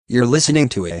You're listening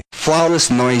to a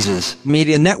Flawless Noises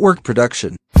Media Network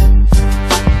production.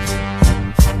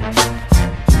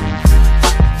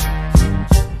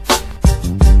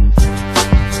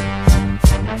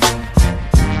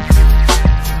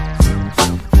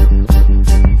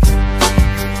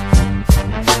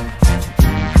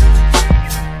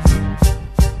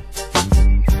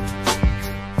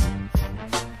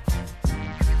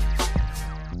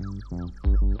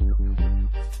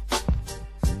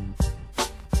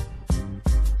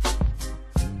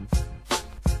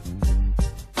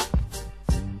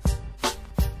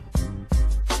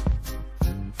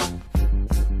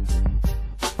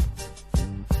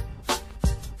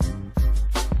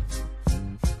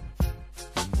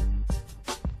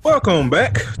 Welcome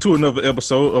back to another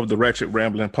episode of the Ratchet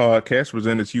Rambling Podcast,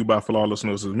 presented to you by Flawless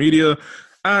Noises Media.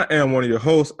 I am one of your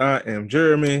hosts. I am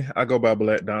Jeremy. I go by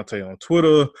Black Dante on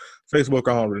Twitter, Facebook.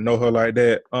 I don't really know her like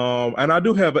that. And I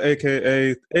do have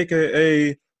an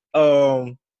AKA.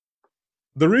 The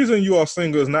reason you are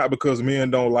single is not because men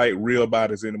don't like real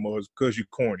bodies anymore. It's because you're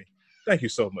corny. Thank you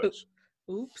so much.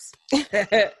 Oops.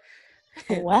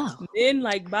 Wow.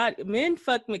 Men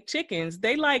fuck McChickens.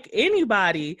 They like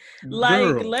anybody. Like,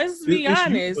 Girl, let's be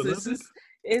honest.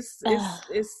 It's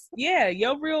Yeah,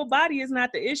 your real body is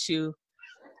not the issue.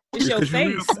 It's your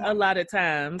face a lot of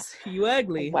times. You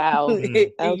ugly. Wow.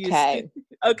 Okay.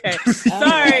 Okay.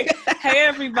 Sorry. Hey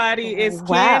everybody, it's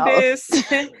Candace.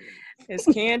 It's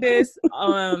Candace.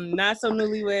 Not so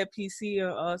newlywed PC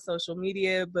on all social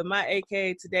media, but my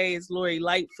AKA today is Lori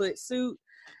Lightfoot Suit.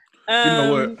 You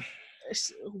know what?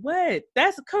 What?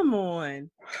 Come on.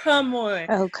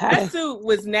 Okay. That suit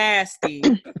was nasty.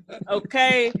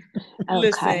 Okay.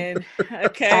 Listen.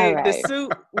 Okay. Right. The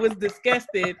suit was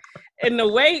disgusting. And the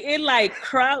way it like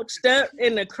crouched up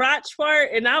in the crotch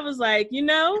part, and I was like,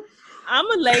 I'm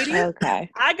a lady. Okay.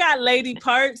 I got lady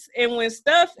parts, and when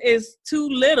stuff is too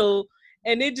little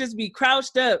and it just be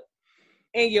crouched up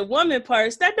in your woman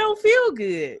parts, that don't feel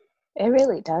good. It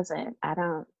really doesn't. I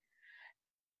don't.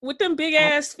 With them big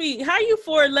ass feet. How you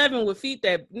 4'11" with feet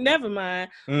that, never mind.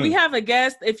 We have a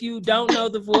guest. If you don't know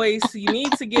the voice, you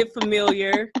need to get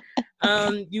familiar.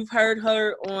 You've heard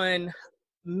her on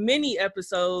many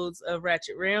episodes of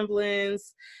Ratchet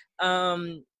Ramblings.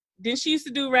 Then she used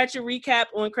to do Ratchet Recap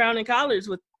on Crown and Collars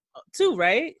too,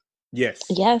 right? Yes.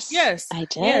 Yes. I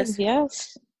did.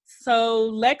 Yes.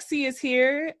 So Lexi is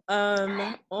here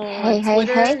on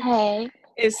Twitter. Hey.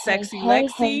 It's Sexy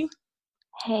Lexi.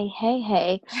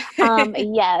 Hey.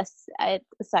 Yes, it's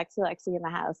Sexy Lexi in the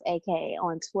house, aka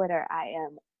on Twitter, I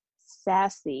am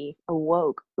Sassy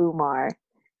Awoke Umar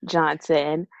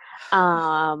Johnson.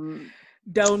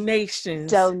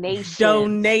 Donations,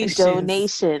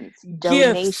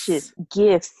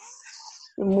 gifts,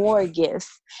 more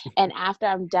gifts. And after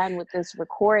I'm done with this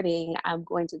recording, I'm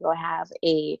going to go have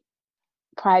a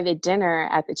private dinner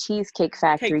at the Cheesecake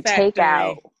Factory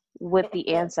takeout with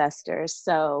the ancestors.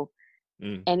 So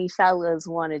any fellas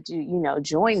want to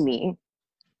join me,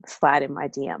 slide in my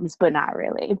DMs, but not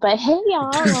really. But hey,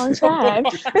 y'all, long time.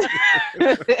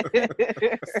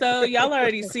 So y'all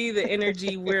already see the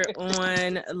energy we're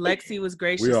on. Lexi was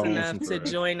gracious enough to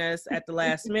join us at the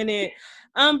last minute.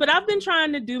 But I've been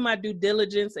trying to do my due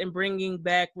diligence and bringing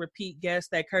back repeat guests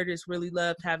that Curtis really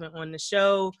loved having on the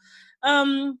show.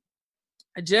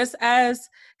 Just as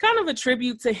kind of a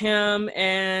tribute to him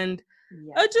and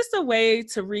just a way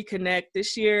to reconnect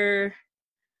this year.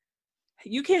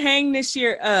 You can hang this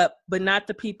year up, but not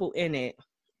the people in it.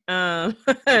 I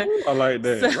like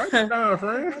that. Write it down,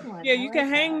 friend. Yeah, you can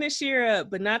hang this year up,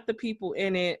 but not the people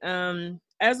in it.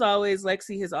 As always,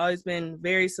 Lexi has always been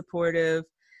very supportive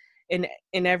in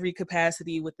every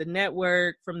capacity with the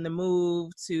network, from the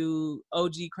move to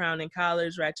OG Crown and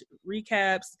Collars, Ratchet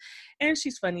Recaps, and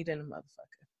she's funny than a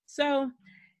motherfucker. So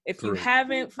if you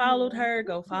haven't followed her,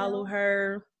 go follow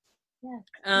her. Yeah,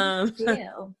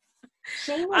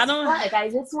 shameless plug.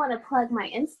 I just want to plug my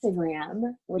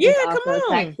Instagram, which is also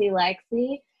Sexy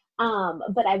Lexi.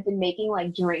 But I've been making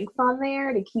like drinks on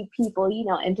there to keep people,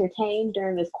 entertained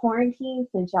during this quarantine,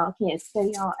 since y'all can't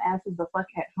stay y'all asses the fuck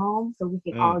at home, so we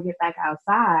can all get back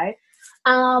outside.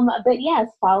 But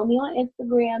yes, follow me on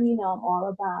Instagram. I'm all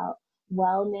about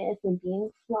wellness and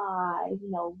being fly.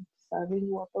 Serving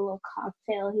you up a little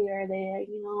cocktail here or there,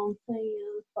 you know what I'm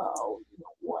saying? So,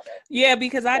 whatever. Yeah,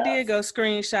 because I did go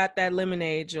screenshot that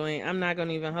lemonade joint. I'm not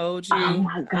gonna even hold you. Oh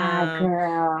my God,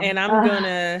 girl. And I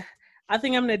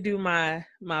think I'm gonna do my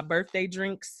birthday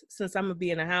drinks, since I'm gonna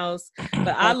be in the house.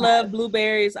 But I love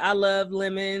blueberries, I love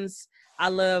lemons, I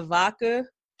love vodka.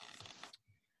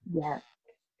 Yeah.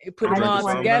 Put them all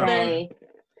together.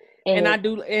 And I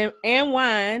do and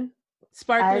wine.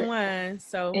 sparkling wine.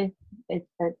 So it's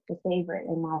the favorite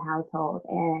in my household.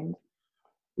 And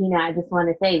you know, I just want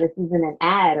to say this isn't an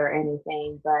ad or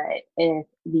anything, but if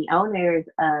the owners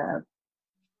of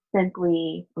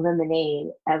Simply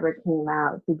Lemonade ever came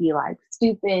out to be like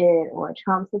stupid or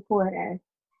Trump supporter,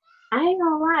 I ain't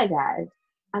gonna lie, guys.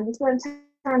 I'm just gonna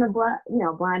turn a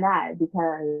blind eye,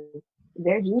 because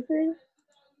their juices,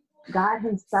 God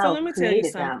Himself. So let me tell you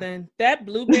something. Them. That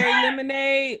blueberry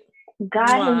lemonade,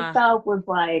 God Himself was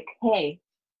like, "Hey,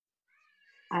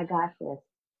 I got this."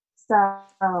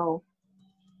 So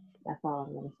that's all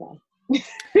I'm gonna say.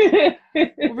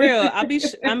 Real, I'm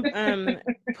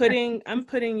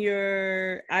putting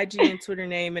your IG and Twitter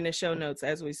name in the show notes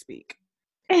as we speak,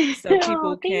 so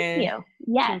people can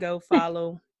go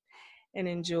follow and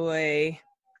enjoy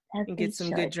and get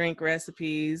some good drink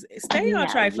recipes. Stay on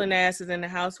trifling asses in the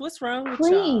house. What's wrong with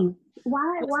y'all?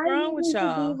 What's wrong with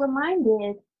y'all? Be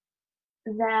reminded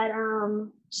that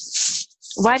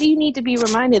why do you need to be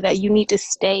reminded that you need to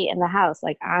stay in the house?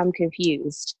 Like, I'm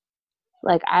confused.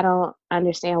 Like, I don't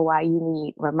understand why you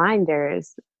need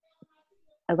reminders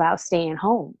about staying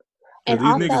home. And these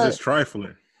also, niggas is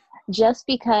trifling. Just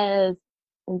because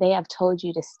they have told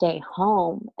you to stay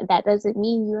home, that doesn't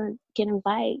mean you can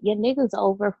invite your niggas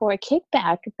over for a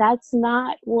kickback. That's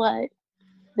not what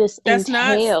this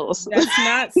entails.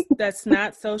 That's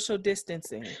not social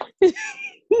distancing.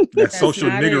 That's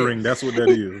social niggering. It. That's what that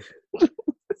is.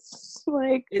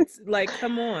 It's like,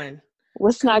 come on.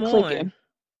 What's not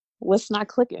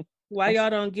clicking? Why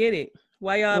y'all don't get it?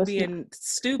 Why y'all being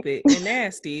stupid and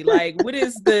nasty? Like, what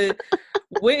is the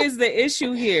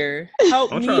issue here?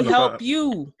 Help me help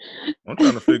you. I'm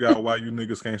trying to figure out why you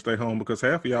niggas can't stay home, because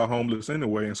half of y'all homeless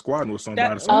anyway and squatting with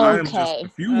somebody. I am just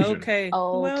confusion. Okay.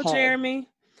 Well, Jeremy,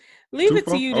 leave it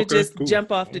to you to just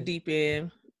jump off the deep end.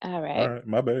 All right,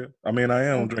 my bad. I mean, I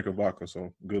am drinking vodka,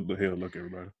 so good luck,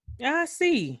 everybody. I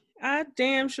see. I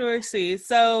damn sure see.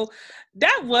 So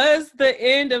that was the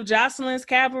end of Jocelyn's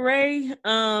cabaret,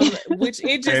 which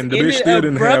it just and the ended bitch still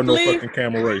didn't have no abruptly. fucking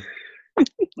cabaret.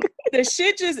 The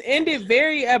shit just ended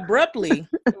very abruptly,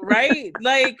 right?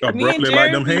 Like abruptly, me and Jeremy,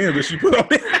 like them hands that she put on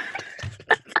it.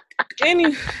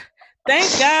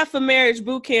 Thank God for Marriage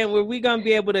Boot Camp, where we gonna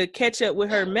be able to catch up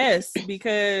with her mess,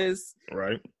 because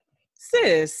right,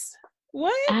 sis.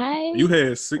 What? You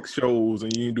had 6 shows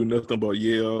and you didn't do nothing but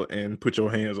yell and put your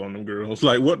hands on them girls.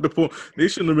 Like, what the fuck? They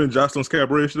shouldn't have been Jocelyn's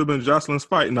cabaret. It should have been Jocelyn's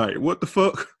fight night. What the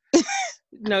fuck?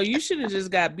 No, you should have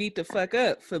just got beat the fuck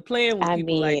up for playing with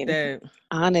people like that.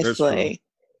 Honestly.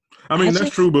 That's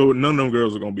true, but none of them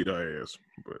girls are gonna beat her ass.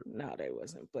 But no, they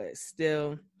wasn't. But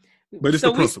still. But it's so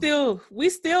the principle. we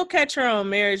still catch her on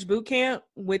Marriage Boot Camp,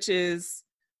 which is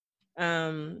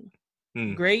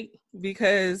great,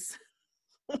 because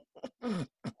Go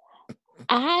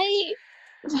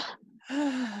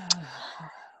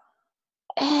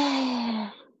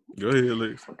ahead,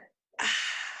 Lex.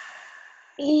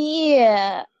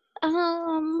 Yeah.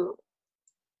 I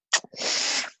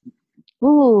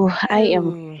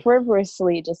am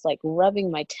frivolously just like rubbing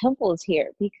my temples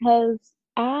here, because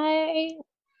I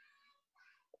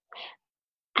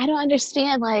don't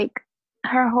understand, like,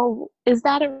 her whole, is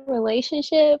that a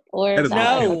relationship, or is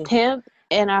that like a pimp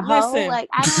and a hoe? Like,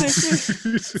 I don't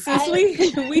Cicely,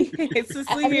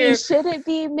 should it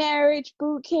be Marriage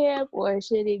Boot Camp, or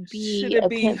should it be a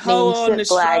pimp hoe on the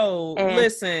Black? show? And,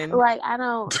 listen, like, I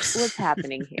don't, what's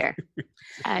happening here?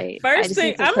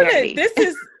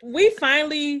 We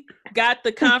finally got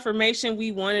the confirmation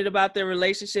we wanted about their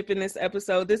relationship in this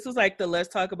episode. This was like the Let's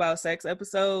Talk About Sex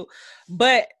episode.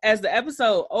 But as the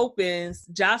episode opens,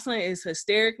 Jocelyn is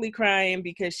hysterically crying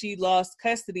because she lost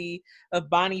custody of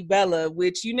Bonnie Bella,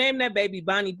 which, you named that baby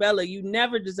Bonnie Bella, you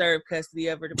never deserved custody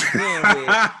ever to begin with.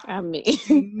 I mean,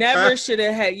 you never should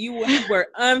have had, you were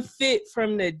unfit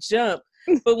from the jump.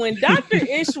 But when Dr.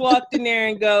 Ish walked in there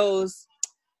and goes,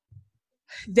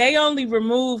 they only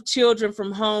remove children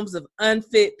from homes of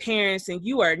unfit parents, and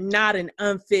you are not an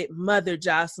unfit mother,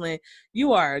 Jocelyn.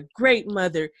 You are a great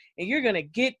mother, and you're going to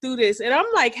get through this. And I'm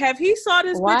like, have he saw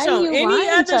this bitch on any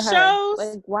other shows?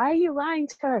 Like, why are you lying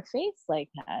to her face like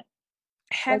that?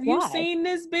 Have you seen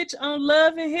this bitch on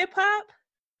Love and Hip Hop?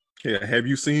 Yeah, have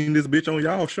you seen this bitch on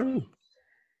y'all show?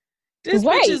 This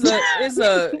bitch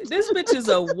is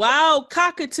a wild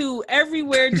cockatoo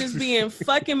everywhere, just being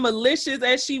fucking malicious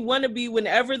as she wanna be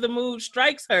whenever the mood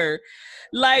strikes her.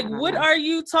 Like, what are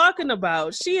you talking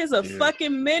about? She is a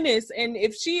fucking menace, and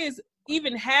if she is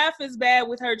even half as bad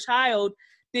with her child,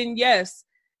 then yes,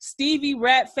 Stevie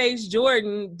Ratface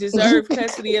Jordan deserved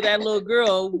custody of that little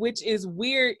girl, which is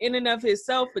weird in and of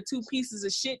itself for 2 pieces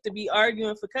of shit to be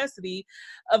arguing for custody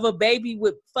of a baby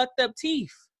with fucked up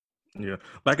teeth. Yeah,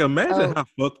 like imagine how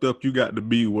fucked up you got to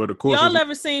be. Where the course y'all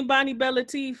ever seen Bonnie Bella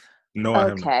Teeth? No, I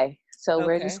haven't. Okay, so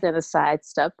we're just gonna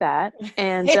sidestep that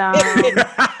and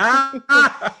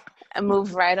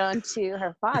move right on to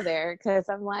her father, because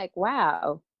I'm like,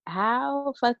 wow,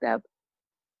 how fucked up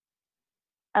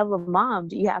of a mom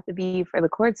do you have to be for the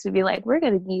courts to be like, we're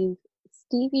gonna give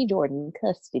Stevie Jordan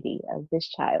custody of this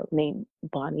child named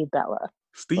Bonnie Bella.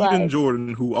 Stephen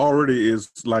Jordan, who already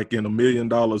is like in $1 million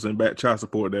in back child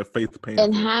support that Faith paying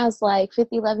and for. Has like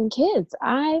 11 kids.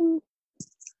 And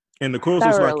the course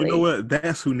was like, you know what?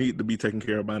 That's who need to be taking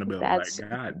care of Bonnie Bella. Like,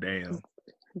 God damn.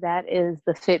 That is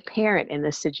the fit parent in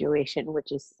this situation,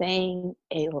 which is saying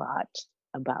a lot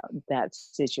about that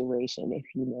situation, if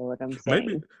you know what I'm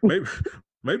saying.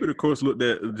 Maybe the course looked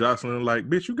at Jocelyn like,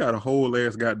 bitch, you got a whole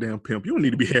ass goddamn pimp. You don't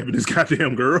need to be having this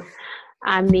goddamn girl.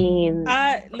 I mean,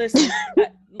 listen.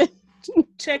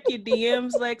 Check your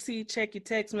DMs, Lexi. Check your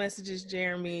text messages,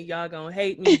 Jeremy. Y'all gonna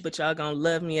hate me, but y'all gonna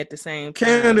love me at the same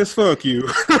time. Candace, fuck you.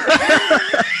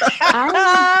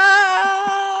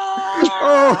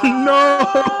 Oh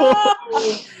no.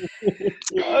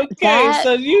 Okay,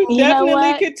 so you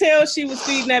definitely could tell she was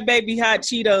feeding that baby hot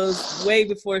Cheetos way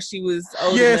before she was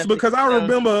old. Yes, because I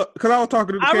remember, because I was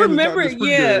talking to the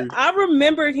I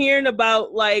remember hearing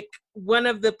about like one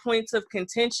of the points of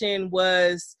contention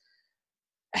was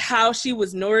how she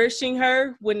was nourishing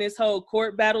her when this whole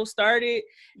court battle started.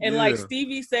 And like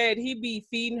Stevie said, he'd be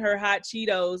feeding her hot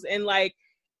Cheetos. And like,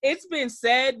 it's been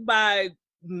said by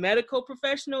medical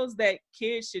professionals that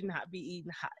kids should not be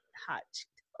eating hot Cheetos.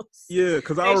 Yeah,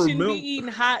 because they shouldn't be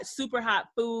eating super hot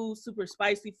foods, super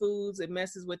spicy foods. It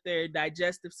messes with their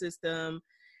digestive system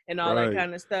and all that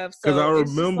kind of stuff. Because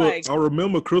I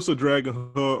remember Crystal dragging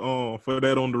her for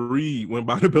that on the read when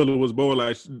Bonnie Bella was born.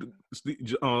 Like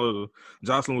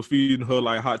Jocelyn was feeding her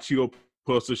like hot Cheeto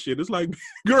puffs and shit. It's like,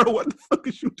 girl, what the fuck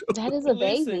is you doing? That is a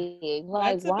baby.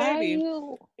 Like, why are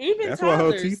you? Even that's why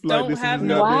her teeth like this.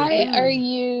 Why are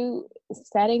you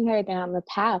setting her down the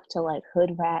path to like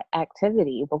hood rat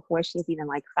activity before she's even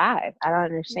like 5? I don't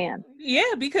understand.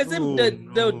 Yeah, because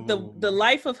the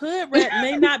life of hood rat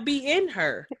may not be in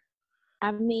her.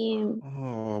 I mean,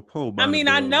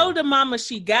 I know the mama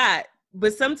she got,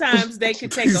 but sometimes they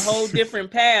could take a whole different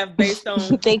path based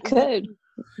on they could.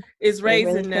 Is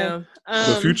raising them.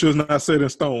 The future is not set in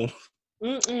stone.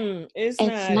 It's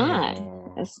not.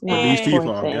 It's not. But these teeth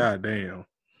are goddamn.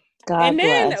 God and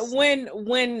bless. then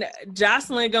when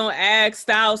Jocelyn gonna ask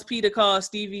Styles P to call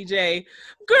Stevie J,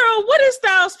 girl, what is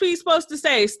Styles P supposed to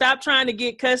say? Stop trying to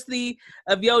get custody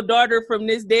of your daughter from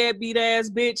this deadbeat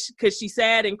ass bitch because she's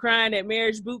sad and crying at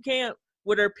marriage boot camp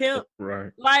with her pimp.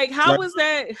 Right. Like, how was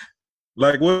that?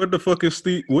 Like, what the fuck is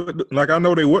Steve? Like, I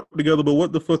know they work together, but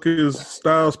what the fuck is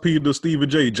Styles P to Stevie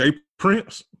J? J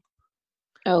Prince?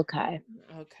 Okay.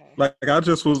 Like, I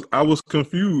was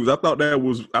confused. I thought that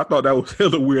was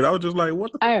hella weird. I was just like,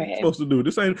 what the fuck are you supposed to do?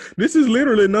 This is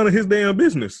literally none of his damn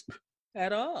business.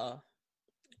 At all.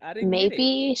 I didn't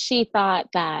Maybe she thought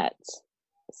that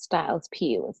Styles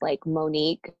P was like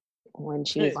Monique when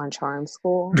she was on Charm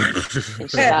School. And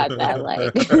she thought that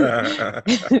like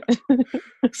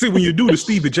see, when you do the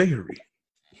Stevie J-ery,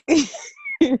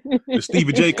 the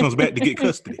Stevie J comes back to get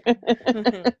custody.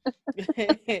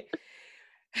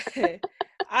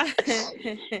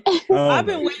 I've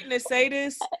been waiting to say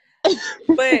this,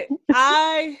 but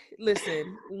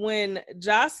listen, when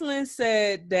Jocelyn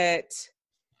said that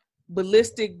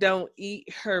Ballistic don't eat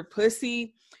her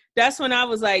pussy, that's when I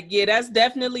was like, yeah, that's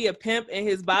definitely a pimp and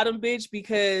his bottom bitch,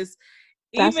 because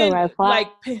that's even a red flag.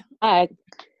 Like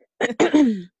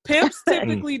pimps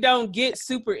typically don't get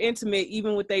super intimate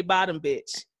even with their bottom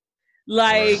bitch.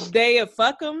 Like they'll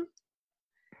fuck them,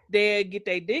 they'll get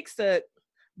their dick sucked,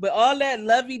 but all that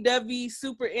lovey-dovey,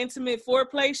 super intimate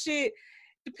foreplay shit,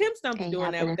 the pimps don't be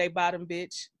doing that with their bottom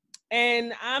bitch.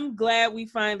 And I'm glad we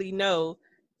finally know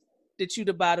that you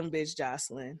the bottom bitch,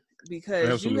 Jocelyn, because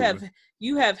absolutely.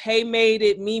 you have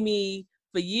haymated Mimi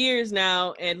for years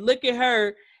now, and look at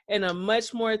her in a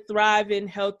much more thriving,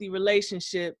 healthy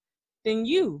relationship than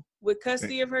you with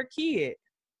custody of her kid.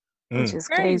 Which is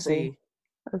crazy.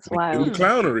 That's wild. The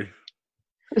clownery.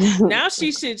 Now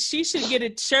she should get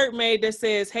a shirt made that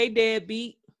says, "Hey,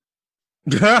 deadbeat."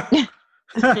 Hey,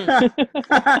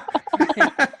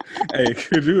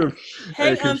 could you?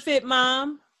 Hey, unfit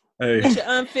mom. Hey, with your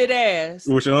unfit ass.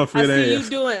 With your unfit ass. I see you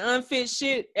doing unfit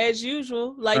shit as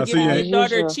usual, like giving your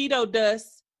daughter Cheeto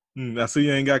dust. I see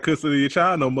you ain't got custody of your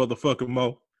child no motherfucking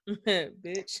more.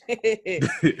 Bitch.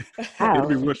 It'll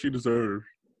be what she deserves.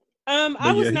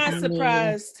 I was not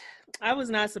surprised. I was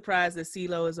not surprised that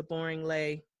CeeLo is a boring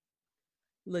lay.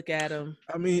 Look at him.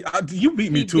 I mean, you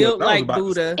beat me he to it. Built like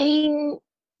Buddha. And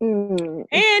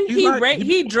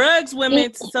he drugs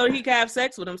women so he can have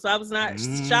sex with them. So I was not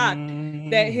shocked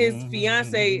that his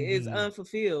fiance is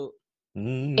unfulfilled.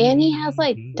 And he has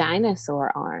like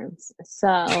dinosaur arms. So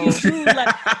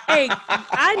like, hey,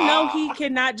 I know he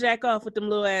cannot jack off with them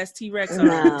little ass T-Rex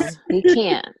arms. No, he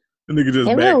can't. The nigga just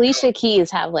him and Alicia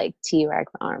Keys have like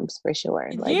T-Rex arms for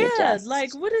sure. Like,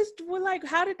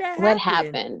 how did that happen? What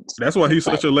happened? That's why he's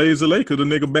such a lazy lay, because the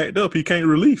nigga backed up. He can't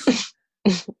release.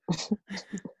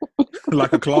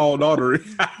 Like a clogged artery.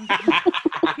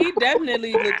 He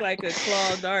definitely looked like a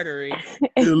clogged artery.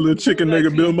 A little chicken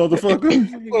nigga built motherfucker.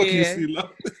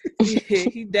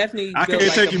 Yeah, he definitely. I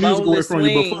can't take your music away from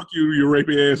you, but fuck you, you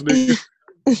rapey ass nigga.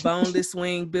 Boneless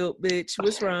wing built bitch.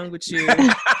 What's wrong with you?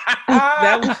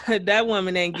 that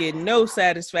woman ain't getting no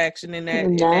satisfaction in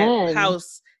that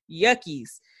house.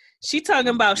 Yuckies. She talking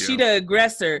about she the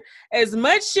aggressor. As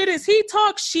much shit as he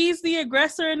talks, she's the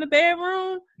aggressor in the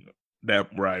bedroom. That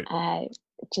right. I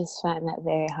just find that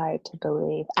very hard to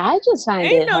believe. I just find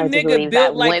it hard to believe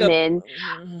that women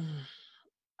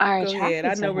are attracted to him. Go ahead.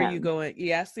 I know where you're going.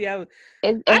 Yeah, I see.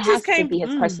 It has to be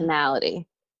his personality.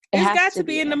 It's got to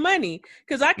be in the money,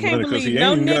 because I can't believe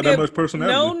no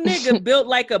nigga built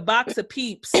like a box of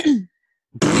Peeps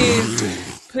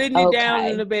is putting it down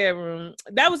in the bedroom.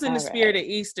 That was in the spirit of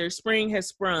Easter. Spring has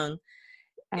sprung,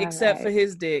 except for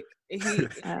his dick.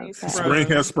 Spring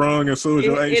has sprung, and so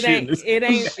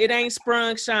it ain't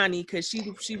sprung shiny, because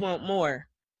she want more.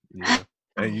 Yeah.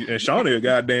 And Shawnee, a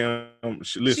goddamn.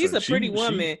 She's a pretty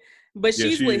woman, but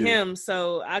she's with him,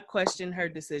 so I question her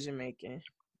decision making.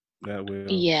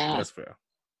 That's fair.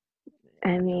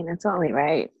 I mean, it's only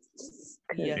right.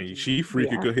 Yeah, and she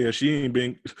freaky because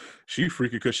she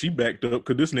freaky because she backed up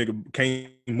because this nigga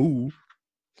can't move.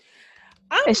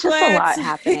 It's just a lot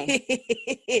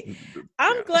happening.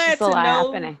 I'm glad to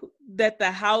know that the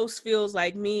house feels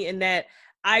like me, and that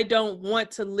I don't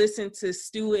want to listen to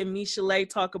Stu and Michelet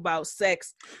talk about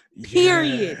sex.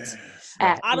 Period. Yes.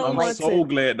 I'm so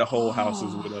glad the whole house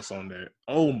is with us on that.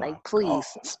 Oh my! Like, please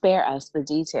spare us the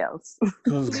details.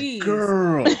 Please,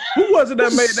 girl, who was it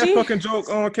that made that fucking joke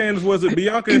on Candace? Was it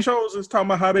Bianca and Chose talking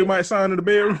about how they might sign in the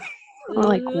bedroom? I'm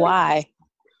like, why?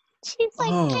 She's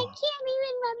like, I can't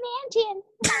even imagine.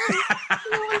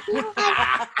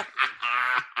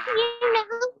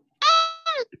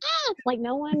 Like,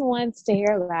 no one wants to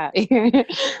hear that.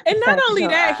 And not only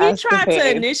that, he tried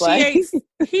to initiate.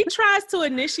 He tries to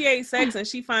initiate sex, and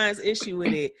she finds issue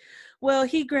with it. Well,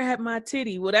 he grabbed my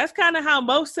titty. Well, that's kind of how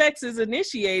most sex is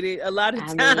initiated. A lot of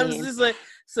times, it's like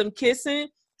some kissing,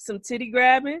 some titty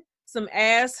grabbing, some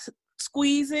ass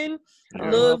squeezing,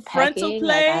 little frontal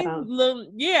play.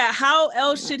 How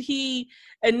else should he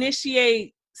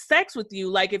initiate sex with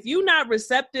you? Like, if you're not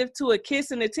receptive to a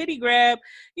kiss and a titty grab,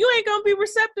 you ain't gonna be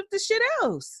receptive to shit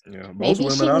else. Yeah, maybe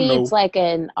she needs like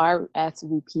an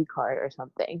RSVP card or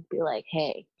something. Be like,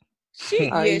 hey,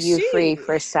 are you free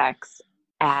for sex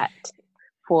at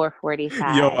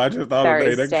 4:45? Yo, I just thought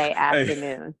Thursday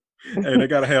afternoon. Hey, they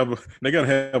gotta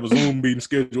have a Zoom meeting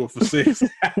scheduled for 6.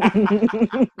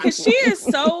 Cause she is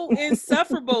so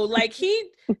insufferable. Like,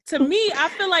 to me, I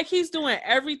feel like he's doing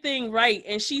everything right,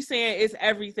 and she's saying it's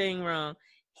everything wrong.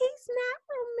 He's not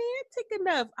romantic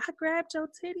enough. I grabbed your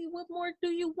titty. What more do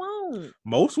you want?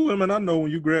 Most women I know, when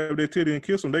you grab their titty and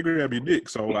kiss them, they grab your dick.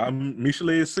 So,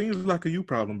 Michelet, it seems like a you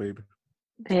problem, baby.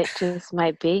 It just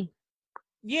might be.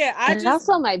 Yeah, it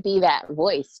also might be that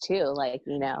voice too. Like,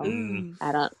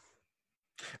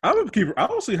 I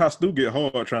don't see how Stu get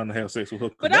hard trying to have sex with her.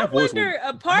 But I wonder,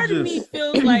 a part of me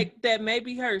feels like that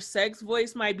maybe her sex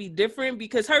voice might be different,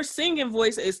 because her singing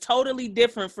voice is totally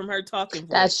different from her talking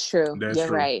voice. That's true. You're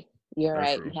right. You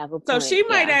have a point. So she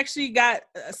might actually got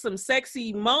some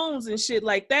sexy moans and shit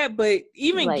like that, but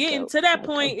even like getting to that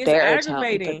point is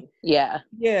aggravating. Yeah.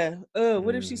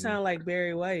 What if she sound like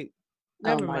Barry White?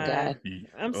 Never mind. God.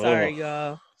 I'm sorry,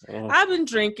 y'all. I've been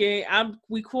drinking.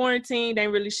 We quarantined.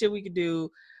 Ain't really shit we could do.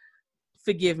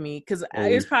 Forgive me, because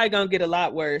it's probably gonna get a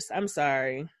lot worse. I'm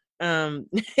sorry. One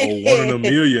in a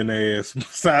million ass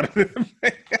side of it.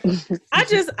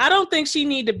 I don't think she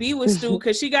need to be with Stu,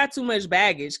 because she got too much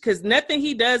baggage. Because nothing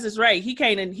he does is right. He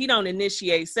don't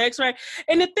initiate sex right.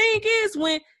 And the thing is,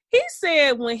 when he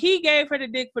said when he gave her the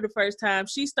dick for the first time,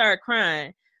 she started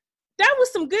crying. That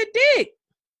was some good dick.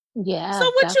 Yeah. So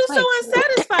what you so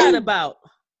unsatisfied about?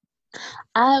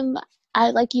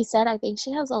 I like you said, I think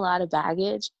she has a lot of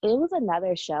baggage. It was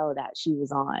another show that she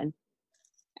was on.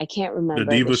 I can't remember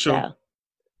the Diva show.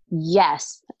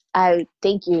 Yes. I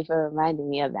thank you for reminding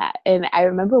me of that. And I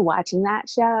remember watching that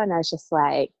show, and I was just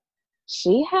like,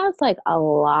 she has like a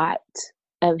lot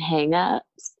of hangups.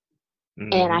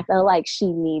 And I feel like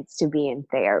she needs to be in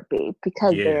therapy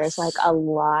because there's like a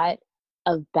lot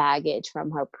of baggage from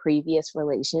her previous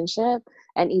relationship.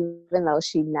 And even though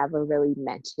she never really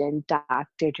mentioned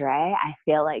Dr. Dre, I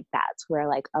feel like that's where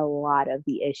like a lot of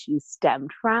the issues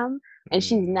stemmed from. And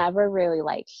she's never really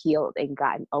like healed and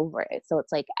gotten over it. So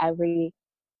it's like every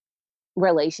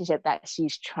relationship that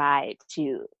she's tried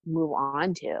to move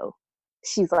on to,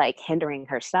 she's like hindering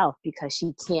herself because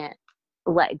she can't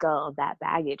let go of that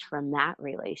baggage from that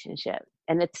relationship.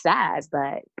 And it's sad,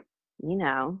 but you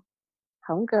know,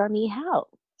 homegirl need help.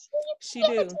 She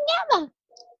do.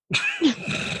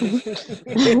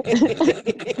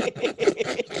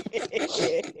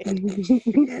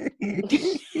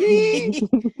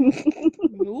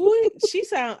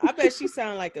 I bet she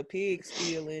sound like a pig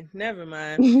stealing. Never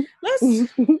mind.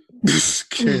 Let's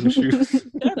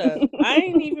shut up. I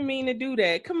ain't even mean to do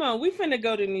that. Come on, we finna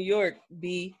go to New York,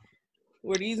 B.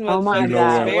 Where these motherfuckers oh my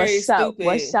God. very stupid.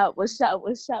 What's up,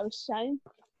 Shane?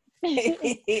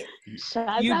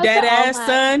 You dead ass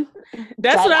son.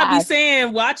 That's what I be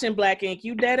saying watching Black Ink.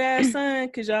 You dead ass son,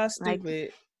 cause y'all stupid.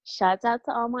 Like, shouts out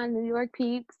to all my New York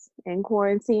peeps in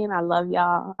quarantine. I love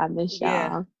y'all. I miss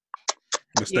y'all.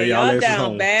 Stay y'all down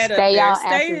home. Bad stay up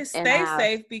there. Stay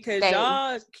safe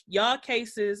because y'all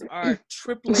cases are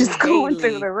tripling just going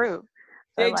daily. through the roof.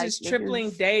 They're just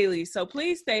tripling daily. So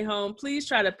please stay home. Please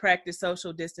try to practice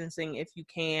social distancing if you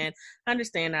can. I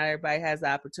understand not everybody has the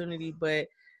opportunity, but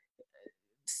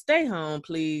stay home,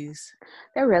 please.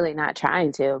 They're really not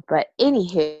trying to. But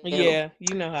anywho. Yeah,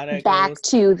 you know how that back goes. Back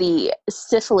to the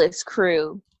syphilis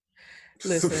crew.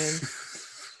 Listen.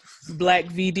 Black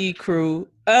VD crew.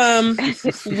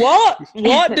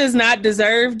 Walt does not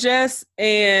deserve Jess.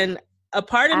 And a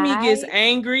part of me gets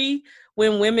angry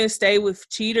when women stay with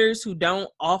cheaters who don't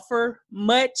offer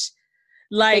much.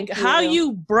 Like how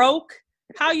you broke,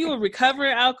 how you a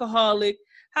recovering alcoholic,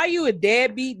 how you a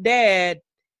deadbeat dad,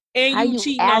 and you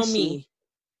cheating on me.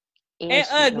 And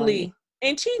ugly.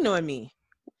 And cheating on me.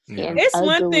 Yeah. It's ugly.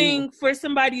 One thing for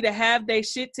somebody to have their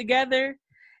shit together.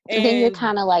 And then you're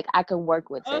kind of like, I can work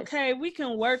with this. Okay, we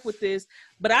can work with this.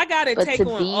 But I got to take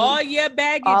on all your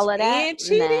baggage all of that, and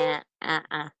cheating?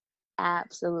 Nah,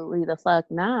 absolutely the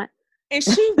fuck not. And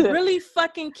she really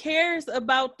fucking cares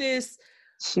about this.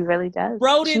 She really does.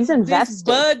 She's invested. This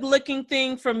bug-looking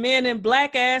thing from Men in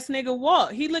Black ass nigga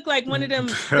Walt. He looked like one of them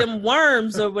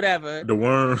worms or whatever. The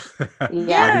worm.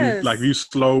 Yes. Like if you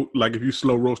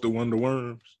slow roasted one of the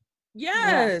worms.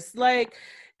 Yes. Yeah. Like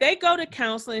they go to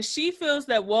counseling. She feels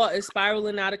that Walt is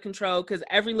spiraling out of control because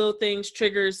every little thing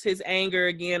triggers his anger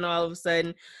again all of a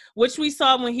sudden, which we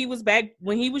saw when he was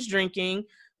drinking.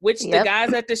 Which the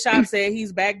guys at the shop said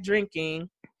he's back drinking.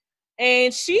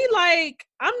 And she like,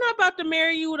 I'm not about to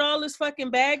marry you with all this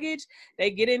fucking baggage. They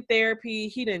get in therapy.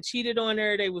 He done cheated on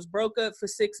her. They was broke up for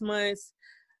 6 months.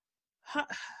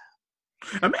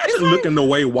 Imagine looking the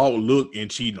way Walt looked and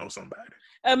cheating on somebody.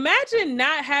 Imagine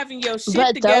not having your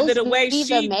shit together the way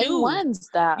she do. Ones,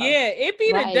 though. Yeah, it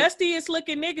be the dustiest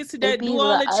looking niggas that do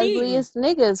all the cheating. The ugliest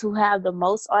niggas who have the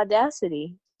most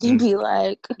audacity. You be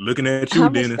like, looking at you,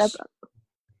 Dennis.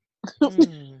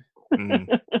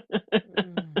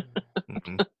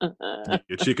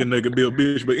 Your chicken nugget be a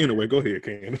bitch, but anyway, go ahead,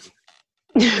 Candace.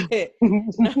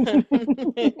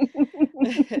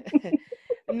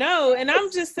 No, and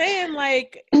I'm just saying,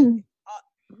 like, you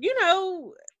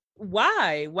know,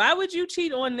 why would you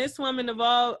cheat on this woman of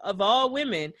all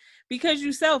women? Because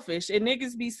you selfish, and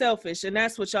niggas be selfish, and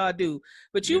that's what y'all do.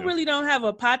 But you really don't have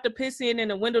a pot to piss in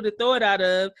and a window to throw it out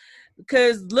of.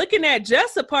 Because looking at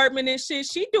Jess' apartment and shit,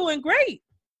 she doing great.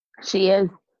 She is.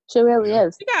 She really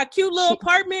is. She got a cute little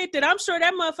apartment that I'm sure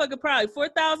that motherfucker probably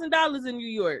 $4,000 in New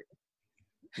York.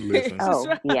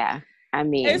 Yeah. I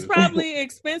mean, it's probably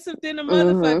expensive than a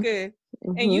motherfucker.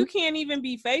 And you can't even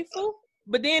be faithful.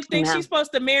 But then think she's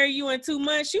supposed to marry you in 2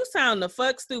 months. You sound the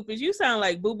fuck stupid. You sound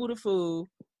like Boo Boo the Fool.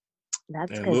 That's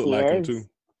because he is. Too.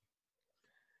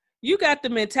 You got the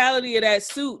mentality of that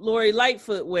suit Lori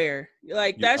Lightfoot wear.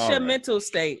 Like, that's your mental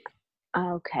state.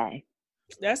 Okay.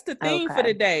 That's the theme for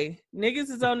the day. Niggas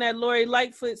is on that Lori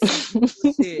Lightfoot suit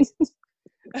shit.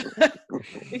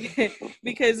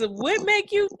 Because what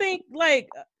make you think, like,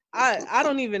 I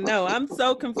don't even know. I'm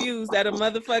so confused that a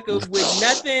motherfucker with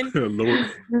nothing,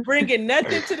 bringing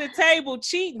nothing to the table,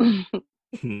 cheating.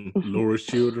 Laura's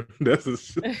children. That's a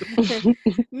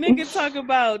nigga talk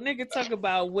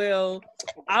about. Well,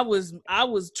 I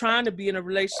was trying to be in a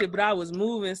relationship, but I was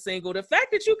moving single. The fact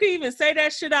that you can even say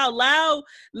that shit out loud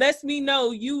lets me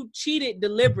know you cheated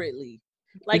deliberately.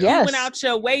 Like you went out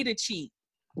your way to cheat.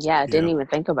 Yeah, I didn't even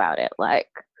think about it. Like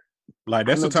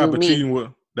that's the type of cheating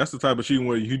where That's the type of cheating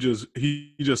where he just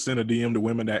sent a DM to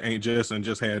women that ain't Jess and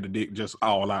just had the dick just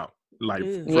all out, like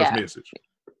first message.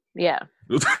 Yeah.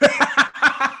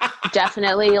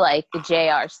 Definitely like the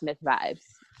J.R. Smith vibes.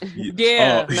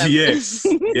 Yeah. Yes.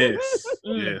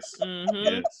 Yeah.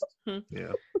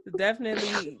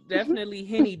 Definitely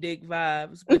Henny dick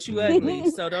vibes, but you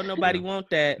ugly, so don't nobody want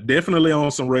that. Definitely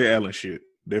on some Ray Allen shit.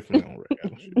 Definitely on Ray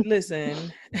Allen shit.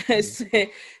 Listen,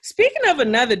 speaking of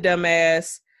another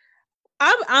dumbass,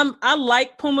 I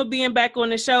like Puma being back on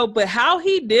the show, but how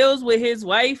he deals with his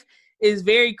wife is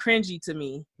very cringy to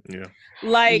me. Yeah.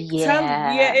 Like,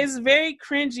 it's very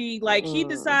cringy. Like, he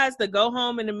decides to go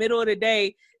home in the middle of the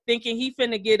day thinking he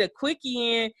finna get a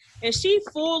quickie in, and she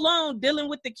full on dealing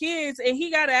with the kids, and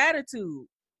he got an attitude.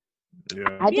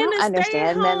 Yeah. I don't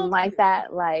understand men like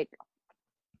that. Like,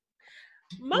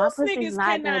 most my niggas pussy's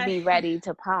not gonna be ready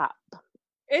to pop.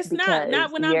 It's not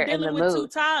when I'm dealing with two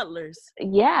toddlers.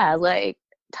 Yeah, like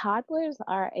toddlers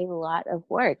are a lot of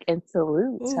work, and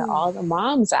salute to all the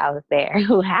moms out there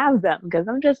who have them, because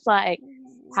I'm just like,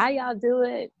 how y'all do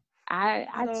it?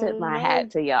 I tip my hat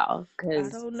to y'all,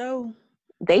 because I don't know.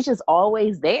 They just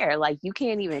always there. Like, you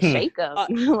can't even shake them.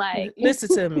 Like,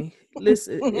 listen to me.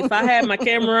 Listen, if I had my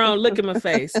camera on, look at my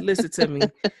face. Listen to me.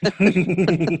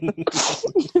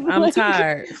 I'm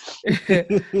tired.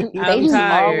 I'm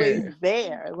tired. Always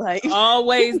there. Like,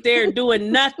 always there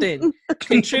doing nothing,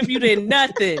 contributing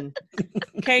nothing,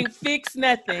 can't fix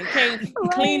nothing, can't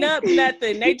clean up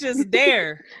nothing. They just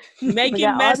there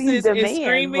making messes and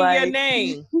screaming your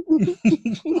name.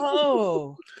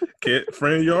 Oh, Cat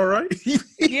friend, you all right?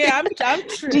 Yeah, I'm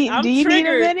do you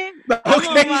triggered. Need a minute?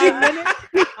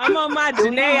 I'm on my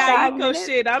Janae Aiko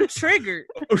shit. I'm triggered.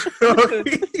 You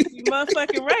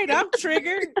motherfucking right. I'm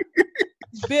triggered.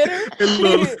 Bitter.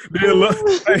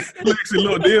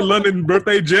 Dear London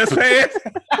birthday just passed.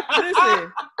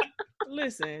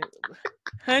 Listen.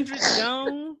 Hundreds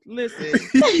gone. Listen.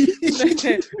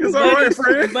 It's all right,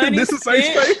 friend. This is safe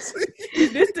space.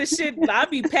 This the shit. I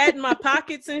be patting my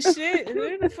pockets and shit.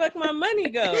 Where the fuck my money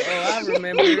go? Oh, I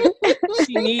remember.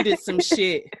 She needed some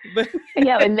shit. But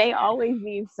yeah, and they always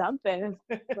need something.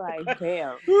 It's like,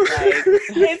 damn. Like,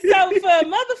 and so for a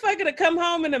motherfucker to come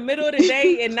home in the middle of the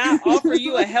day and not offer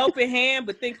you a helping hand,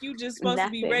 but think you just supposed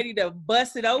to be ready to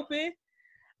bust it open,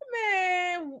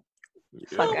 man.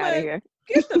 Fuck out of here.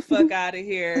 Get the fuck out of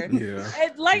here. Yeah.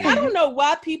 Like, I don't know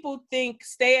why people think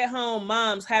stay-at-home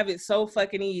moms have it so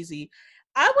fucking easy.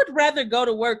 I would rather go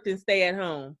to work than stay at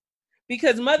home,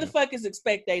 because motherfuckers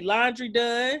expect their laundry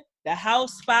done, the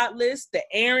house spotless, the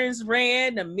errands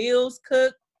ran, the meals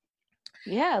cooked.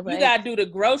 Yeah, like, you gotta do the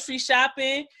grocery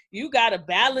shopping. You gotta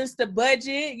balance the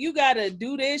budget. You gotta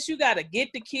do this. You gotta get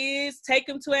the kids, take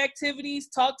them to activities,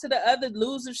 talk to the other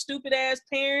loser, stupid ass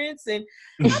parents, and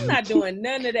I'm not doing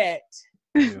none of that.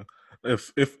 Yeah.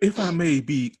 If I may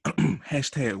be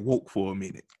hashtag woke for a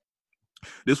minute,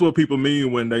 this is what people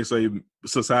mean when they say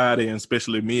society and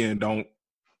especially men don't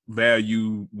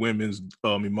value women's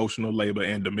emotional labor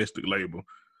and domestic labor.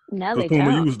 No, they Puma,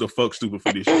 don't. you was the fuck stupid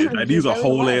for this shit. Like, these are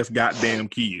whole ass goddamn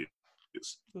kids.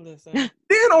 Listen.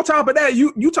 Then on top of that,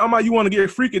 you talking about you want to get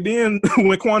freaky. Then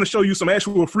when Quanta show you some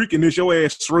actual freakiness, your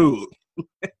ass shrug.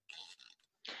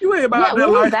 You ain't about that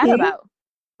what life. Was that about?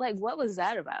 Like, what was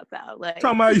that about, though? Like,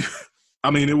 talking about you.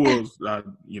 I mean, it was.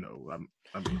 I'm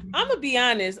gonna be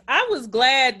honest. I was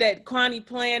glad that Kwani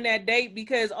planned that date,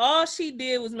 because all she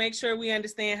did was make sure we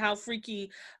understand how freaky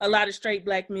a lot of straight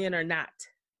black men are not.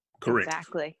 Correct.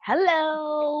 Exactly.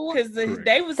 Hello. Because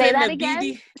they was in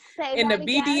the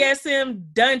BDSM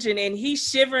dungeon, and he's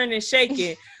shivering and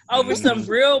shaking over some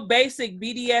real basic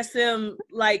BDSM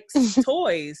like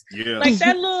toys. Yeah. Like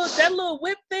that little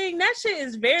whip thing. That shit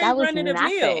is very run of the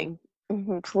mill.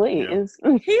 Please.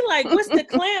 Yeah. He like, what's the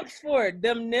clamps for?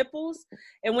 Them nipples.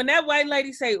 And when that white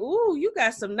lady say, "Ooh, you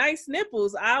got some nice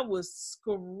nipples," I was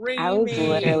screaming. I was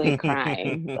literally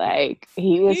crying. Like,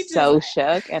 he was so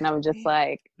shook, and I'm just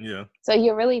like, yeah. So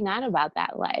you're really not about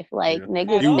that life. Like,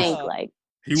 niggas think like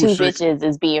two bitches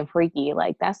is being freaky.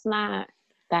 Like, that's not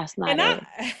it.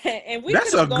 And we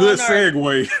that's a good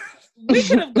segue. We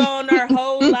could have gone our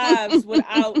whole lives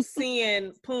without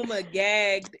seeing Puma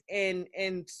gagged and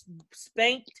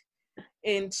spanked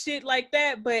and shit like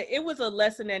that, but it was a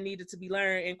lesson that needed to be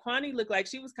learned. And Kwani looked like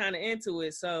she was kind of into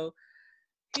it, so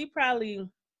she probably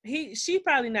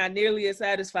not nearly as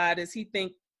satisfied as he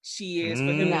think she is for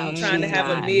him trying to have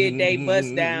a midday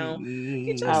bust down.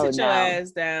 Get your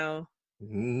ass down.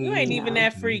 You ain't even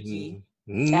that freaky.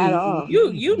 At all.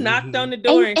 You knocked on the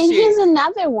door and shit. Here's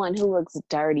another one who looks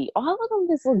dirty. All of them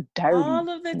just look dirty. All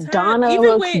of the time. Donna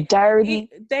looks dirty.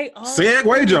 They all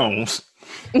Segway Jones.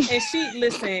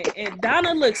 And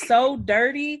Donna looks so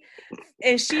dirty,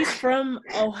 and she's from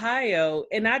Ohio,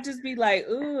 and I just be like,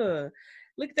 ugh,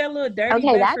 look at that little dirty.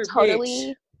 Okay, that Bedford totally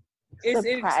bitch. It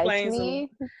surprised explains me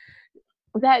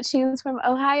that she was from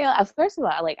Ohio. First of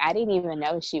all, like I didn't even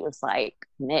know she was like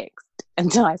mixed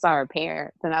until I saw her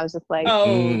parents, and I was just like,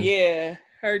 oh yeah,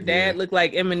 her dad looked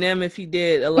like Eminem if he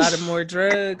did a lot of more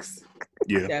drugs.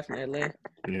 Yeah, definitely.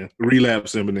 Yeah,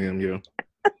 relapse Eminem. Yeah.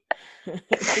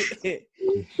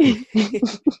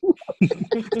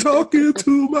 Talking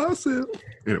to myself.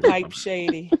 Anyway. Pipe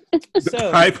shady.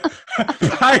 So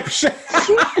pipe shady.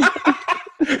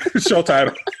 Show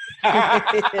title.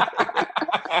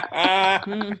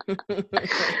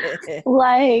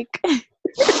 like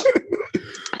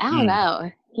I don't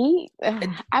know.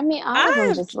 All of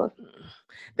them just look.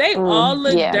 They all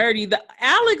look dirty.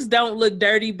 Alex don't look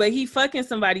dirty, but he fucking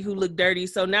somebody who looked dirty.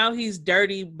 So now he's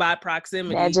dirty by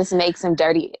proximity. That just makes him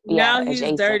dirty. Now he's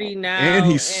dirty now. And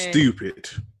he's stupid.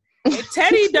 And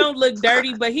Teddy don't look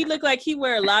dirty, but he look like he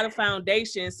wear a lot of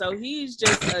foundation. So he's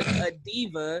just a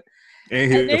diva.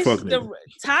 And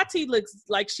Tati looks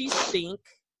like she stink.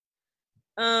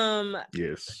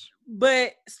 Yes.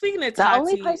 But speaking of Tati, the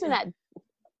only person that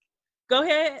go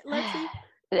ahead, Lexi.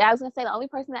 I was gonna say the only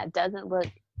person that doesn't look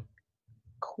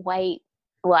quite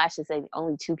I should say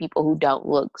only two people who don't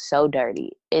look so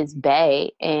dirty is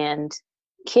Bae and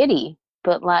Kitty.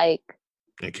 But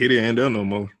and Kitty ain't done no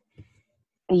more.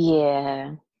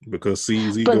 Yeah. Because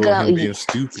CZ going him being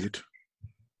stupid.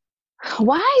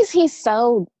 Why is he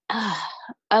so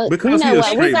because he's a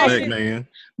straight black man.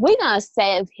 We're gonna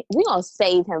save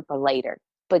him for later.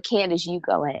 But Candace, you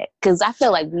go ahead. Because I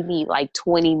feel like we need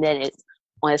 20 minutes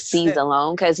on C's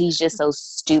alone because he's just so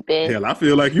stupid. Hell, I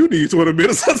feel like you need 20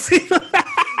 minutes on C.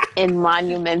 And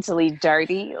monumentally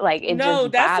dirty.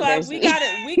 That's why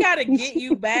we gotta get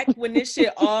you back when this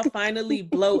shit all finally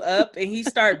blow up and he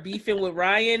start beefing with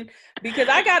Ryan, because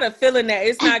I got a feeling that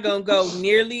it's not gonna go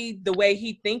nearly the way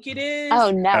he think it is.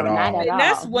 Oh no, not at all. And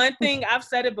that's one thing I've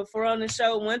said it before on the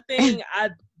show. One thing I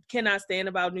cannot stand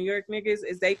about New York niggas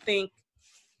is they think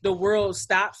the world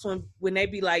stops when they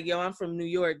be like, yo, I'm from New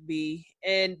York, B.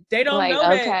 And they don't know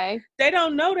that. They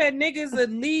don't know that niggas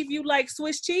would leave you like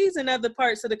Swiss cheese in other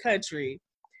parts of the country.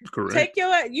 Correct. Take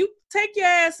your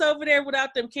ass over there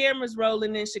without them cameras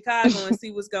rolling in Chicago and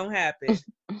see what's gonna happen.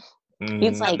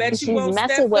 It's like, she's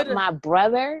messing with my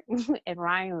brother. And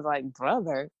Ryan was like,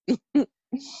 brother?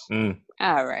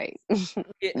 All right.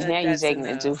 Now you're taking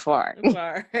it too far. Go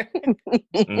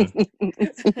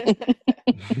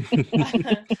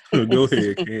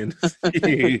ahead, Candace.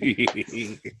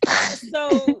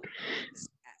 So,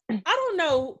 I don't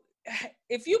know.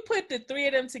 If you put the three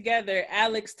of them together,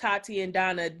 Alex, Tati, and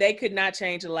Donna, they could not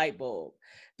change a light bulb.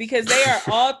 Because they are,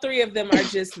 all three of them are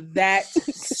just that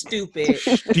stupid.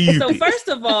 So first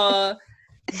of all,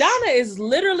 Donna is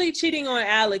literally cheating on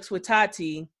Alex with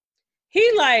Tati.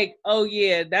 He like, oh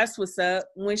yeah, that's what's up.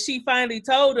 When she finally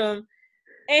told him,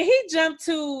 and he jumped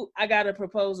to, I got a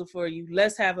proposal for you.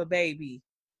 Let's have a baby.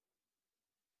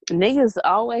 Niggas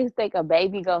always think a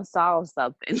baby gonna solve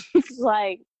something. It's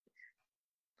like,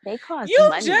 they cost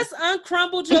money. You just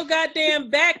uncrumbled your goddamn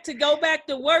back to go back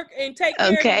to work and take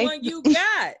care of the one you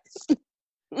got.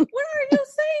 What are you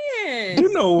saying?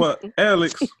 You know what,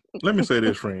 Alex? Let me say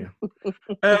this, friend.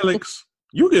 Alex,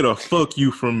 you get a fuck you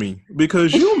from me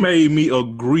because you made me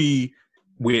agree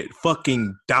with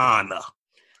fucking Donna.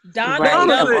 Donna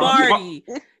Dumbardi.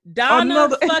 Donna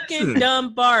fucking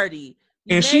Dumbardi.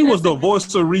 And she was the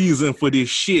voice of reason for this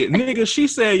shit. Nigga, she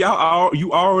said you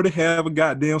already have a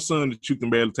goddamn son that you can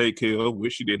barely take care of,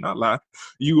 which she did not lie.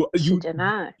 You did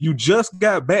not. You just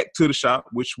got back to the shop,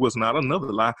 which was not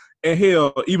another lie. And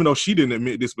hell, even though she didn't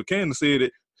admit this, but Candace said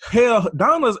it, hell,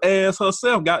 Donna's ass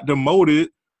herself got demoted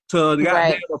to the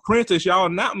goddamn apprentice. Y'all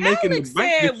not making Alex the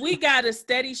bank. Said we got a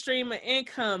steady stream of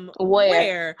income.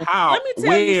 Where? How? Let me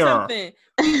tell you something.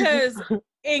 Because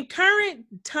in current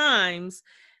times,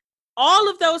 all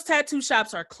of those tattoo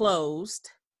shops are closed.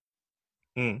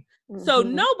 So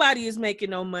nobody is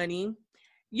making no money.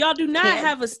 Y'all do not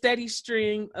have a steady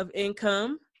stream of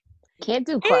income. Can't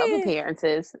do club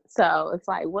appearances. So it's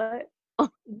like, what?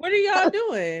 What are y'all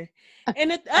doing?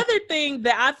 And the other thing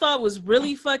that I thought was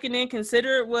really fucking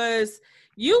inconsiderate was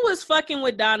you was fucking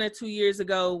with Donna 2 years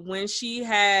ago when she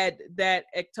had that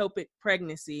ectopic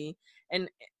pregnancy and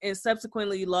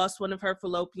subsequently lost one of her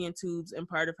fallopian tubes and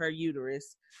part of her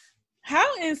uterus. How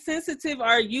insensitive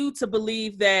are you to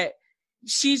believe that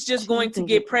she's just going to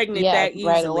get pregnant that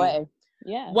easily? Right away.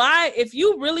 Yeah. Why, if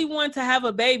you really want to have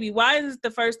a baby, why is it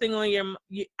the first thing on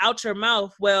out your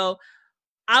mouth? Well,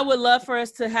 I would love for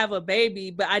us to have a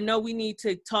baby, but I know we need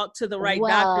to talk to the right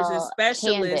doctors and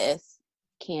specialists.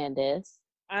 Candace.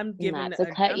 I'm giving a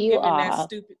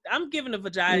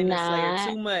vagina slayer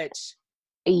too much.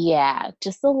 Yeah,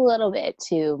 just a little bit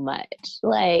too much.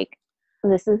 Like,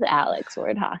 this is Alex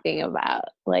we're talking about.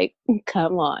 Like,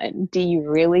 come on. Do you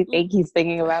really think he's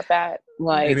thinking about that?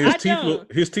 Like, and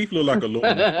his teeth look like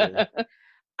aluminum.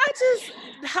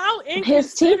 How inconsiderate.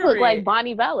 His teeth look like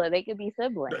Bonnie Bella. They could be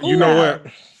siblings. You know what?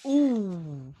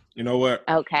 Ooh. You know what?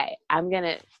 Okay, I'm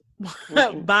gonna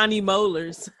Bonnie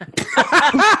Molars.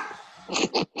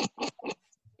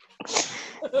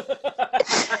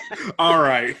 All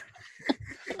right.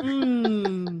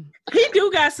 He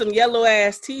do got some yellow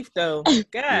ass teeth though.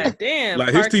 God damn,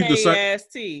 like his teeth the same ass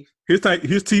teeth. His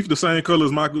teeth the same color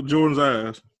as Michael Jordan's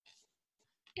eyes.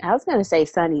 I was gonna say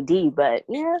Sunny D, but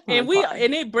yeah. And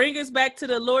it brings us back to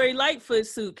the Lori Lightfoot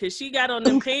suit because she got on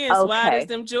them pants wide as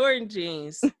them Jordan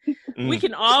jeans. We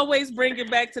can always bring it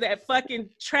back to that fucking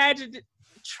tragedy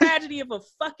of a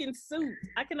fucking suit.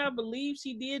 I cannot believe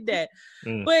she did that.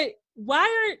 But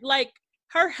why are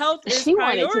her health is she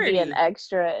priority. Wanted to be an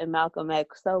extra in Malcolm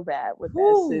X so bad with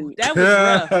that suit. That was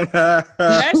rough.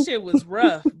 That shit was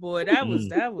rough, boy. That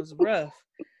was rough.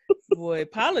 Boy,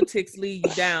 politics lead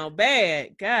you down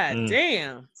bad. God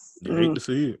damn. You hate to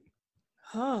see it.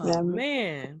 Oh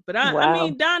man. But I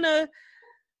mean, Donna,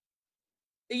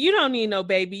 you don't need no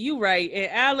baby. You right. And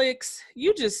Alex,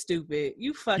 you just stupid.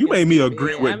 You made me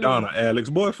agree with Donna, Alex.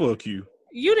 Boy, fuck you.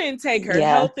 You didn't take her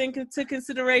health into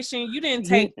consideration. You didn't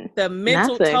take the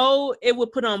mental toll it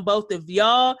would put on both of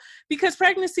y'all, because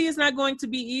pregnancy is not going to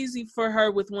be easy for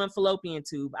her with one fallopian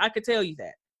tube. I could tell you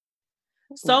that.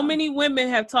 So many women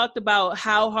have talked about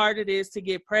how hard it is to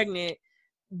get pregnant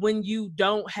when you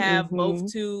don't have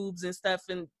both tubes and stuff,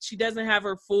 and she doesn't have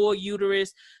her full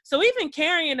uterus. So even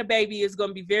carrying a baby is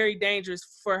going to be very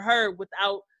dangerous for her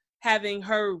without having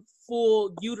her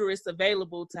full uterus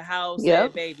available to house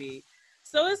that baby.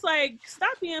 So it's like,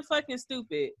 stop being fucking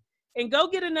stupid and go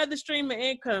get another stream of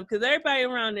income, because everybody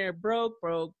around there broke.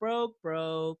 And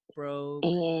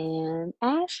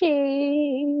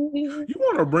Ashy. You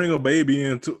want to bring a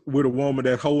baby with a woman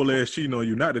that whole ass cheating on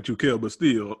you, not that you care, but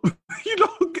still.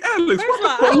 Alex,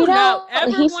 I don't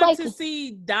ever want to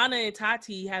see Donna and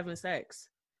Tati having sex.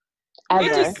 Ever. It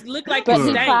just looked like but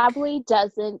he probably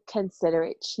doesn't consider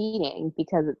it cheating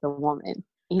because it's a woman.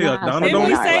 Didn't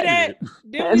we say that?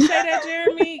 Didn't we say that,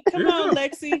 Jeremy? Come on,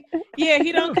 Lexi. Yeah,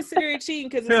 he don't consider it cheating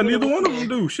because neither one of them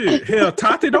do. Shit. Hell,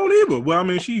 Tati don't either. Well, I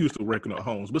mean, she used to wrecking up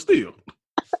homes, but still.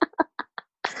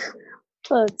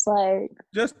 So it's like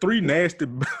just three nasty.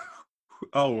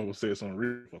 I don't want to say something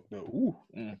real fucked up.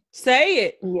 Say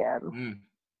it. Yeah.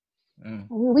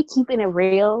 We keeping it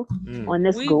real on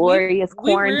this glorious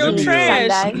quarantine real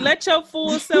trash. Sunday. Let your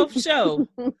full self show.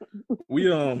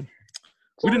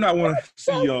 We did not want to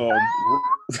see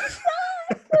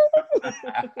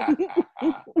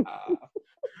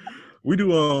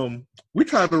we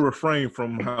try to refrain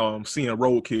from seeing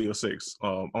roadkill sex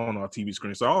on our TV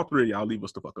screen. So all three of y'all leave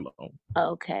us the fuck alone.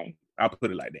 Okay. I'll put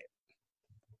it like that.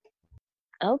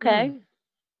 Okay.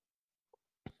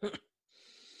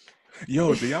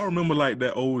 Yo, do y'all remember like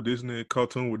that old Disney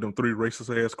cartoon with them three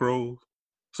racist ass crows?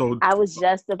 So I was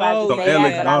just about to say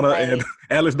Alex, that, Donna,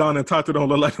 Alex, Donna, and Tati don't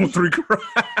look like them three crows.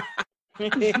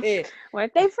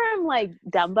 Weren't they from like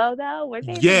Dumbo though? Weren't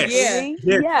they? Yes.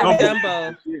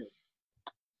 Dumbo.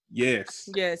 Yes.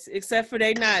 Except for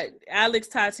they not Alex,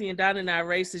 Tati, and Donna not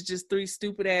racist. Just three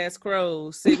stupid ass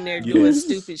crows sitting there doing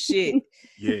stupid shit.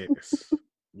 Yes.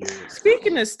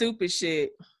 Speaking of stupid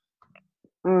shit,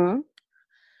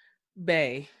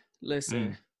 Bae,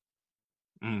 listen.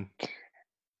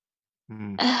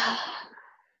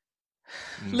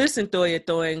 Listen, Thoya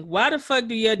Thoing, why the fuck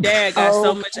do your dad got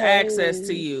so much access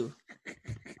to you?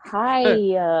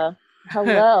 Hi,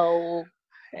 hello.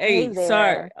 Hey,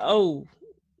 sorry. Oh,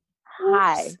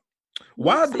 hi.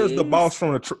 Why does the boss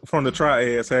from the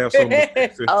Triads have so much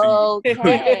access to you? Okay.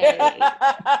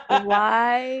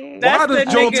 Why? Why does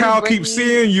Juntao keep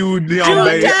seeing you, young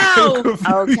baby?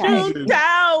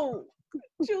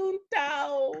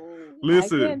 Juntao.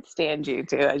 Listen, I can't stand you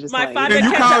too. I just can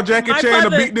you call Jackie Chan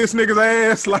to beat this nigga's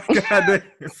ass? Like, goddamn.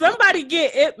 Somebody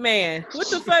get Ip Man. What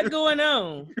the fuck going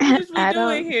on? What we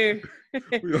doing here?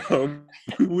 I'm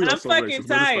fucking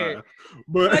tired.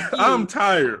 But I'm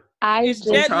tired.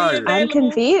 I'm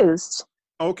confused.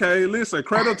 Okay, listen.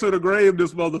 Cradle to the grave,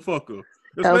 this motherfucker.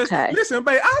 Okay. Listen,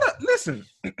 babe. Listen.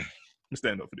 Let me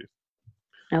stand up for this.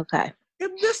 Okay.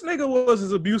 If this nigga was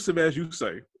as abusive as you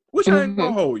say, which I ain't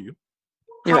gonna hold you,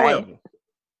 However,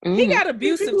 he got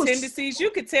abusive tendencies. You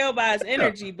could tell by his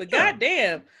energy, but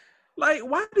goddamn. Like,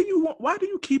 why do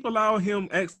you keep allowing him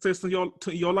access to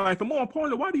your life? And more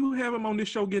importantly, why do you have him on this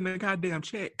show getting a goddamn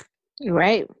check?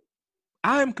 Right.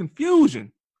 I am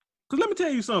confusion. Because let me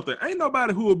tell you something. Ain't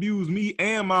nobody who abused me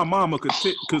and my mama could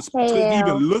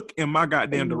even look in my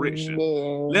goddamn direction.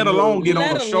 Let alone get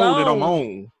on the show that I'm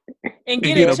on. And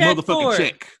get a motherfucking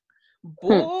check.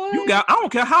 Boy. I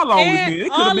don't care how long it's been.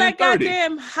 It could have been 30. All that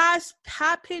goddamn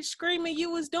high-pitched screaming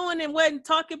you was doing and wasn't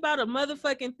talking about a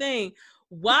motherfucking thing.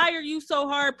 Why are you so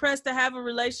hard-pressed to have a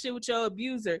relationship with your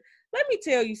abuser? Let me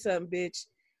tell you something, bitch.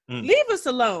 Leave us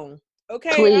alone.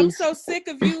 Okay, please. I'm so sick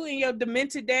of you and your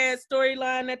demented dad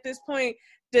storyline at this point.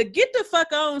 To get the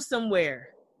fuck on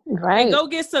somewhere, right? And go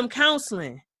get some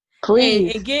counseling,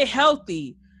 please, and get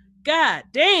healthy. God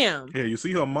damn. Yeah, you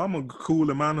see her mama cool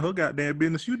and minding her goddamn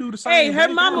business. You do the same. Hey, her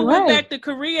mama went back to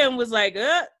Korea and was like,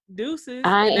 deuces.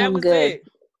 I and that am was good. It.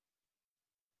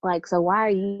 Like, so why are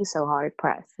you so hard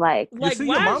pressed? Like you see,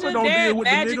 why your mama is your don't dad deal with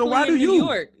the nigga. Why do in New you?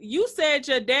 York? You said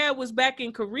your dad was back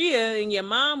in Korea and your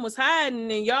mom was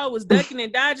hiding and y'all was ducking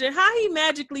and dodging. How he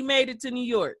magically made it to New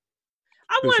York?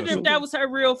 I wonder if that was her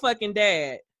real fucking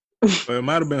dad. Well, it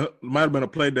might have been a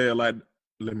play dad. Like,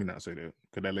 let me not say that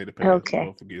because that lady passed. Okay.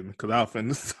 Oh, forgive me, because I was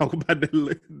finna talk about that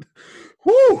lady.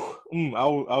 Whoo! I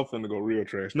was finna go real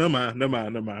trash. Never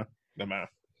mind.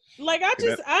 Like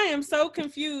I am so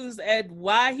confused at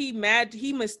why he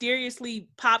mysteriously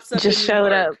pops up. Just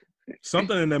showed up.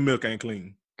 Something in that milk ain't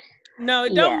clean. No,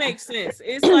 it don't make sense.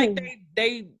 It's like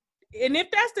they and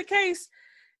if that's the case,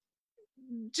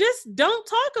 just don't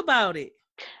talk about it.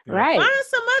 Right. Find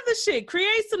some other shit.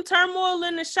 Create some turmoil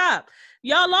in the shop.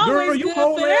 Y'all always Girl, you good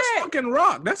whole for ass that. fucking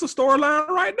rock. That's a storyline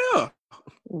right there.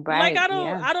 Right. Like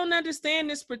I don't understand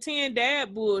this pretend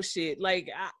dad bullshit. Like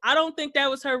I don't think that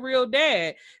was her real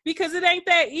dad because it ain't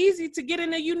that easy to get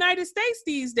in the United States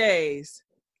these days.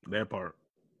 That part.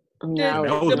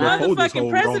 No, the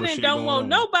motherfucking president don't want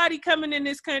nobody coming in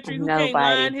this country who can't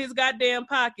line his goddamn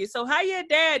pocket. So how your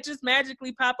dad just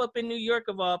magically pop up in New York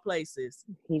of all places?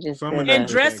 He just and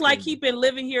dressed like he been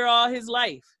living here all his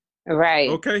life. Right.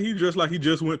 Okay, he dressed like he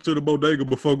just went to the bodega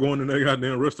before going to that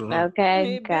goddamn restaurant.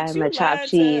 Okay, got him a chopped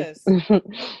cheese.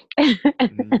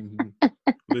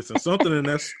 Listen, something in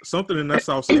that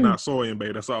sauce is not soy and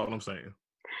bae. That's all I'm saying.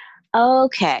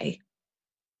 Okay.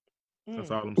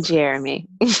 That's all I'm saying. Jeremy.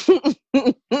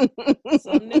 Something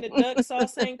in the duck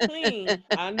sauce ain't clean.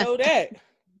 I know that.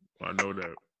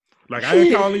 Like I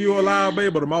ain't calling you a liar,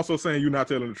 babe, but I'm also saying you're not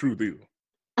telling the truth either.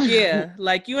 Yeah,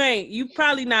 like you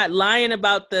probably not lying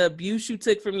about the abuse you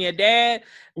took from your dad,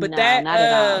 but not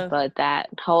at all. But that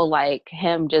whole like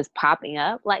him just popping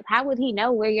up, like how would he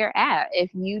know where you're at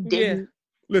if you didn't? Yeah.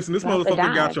 Listen, this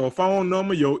motherfucker got your phone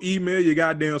number, your email, your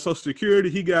goddamn social security.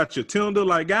 He got your Tinder.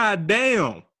 Like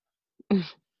goddamn.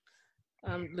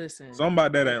 Listen.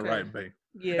 Somebody that ain't right, babe.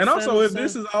 Yeah, and also, if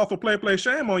this is all for play,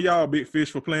 shame on y'all, big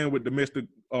fish, for playing with domestic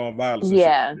violence.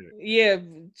 Yeah,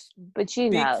 but you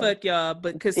big know, fuck y'all.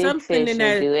 But because something in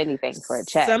that do anything for a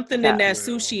check. Something in that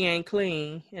sushi ain't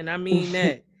clean, and I mean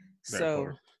that.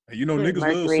 So you know, niggas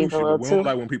love sushi, but we don't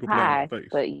like when people play in our face.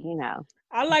 But you know,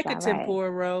 I like a tempura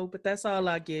roll, but that's all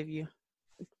I give you.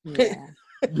 Yeah.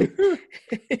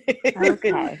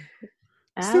 Okay.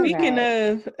 Speaking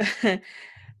of.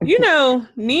 You know,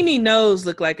 Nene nose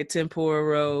look like a tempura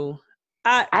roll.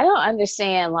 I don't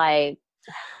understand like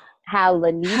how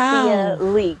Lanicia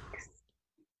Leaks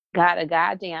got a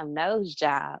goddamn nose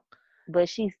job, but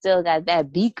she still got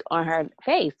that beak on her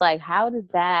face. Like, how does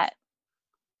that?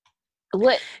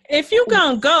 What if you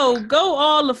gonna go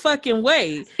all the fucking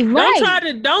way?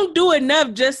 Right. Don't do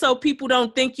enough just so people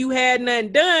don't think you had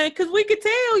nothing done, because we could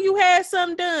tell you had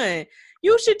something done.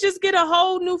 You should just get a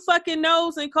whole new fucking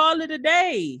nose and call it a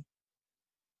day.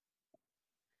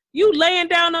 You laying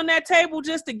down on that table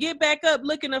just to get back up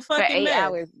looking a fucking for 8 mess.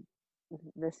 hours.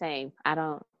 The same. I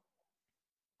don't.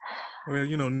 Well,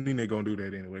 you know, Nene gonna do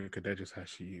that anyway because that's just how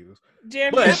she is.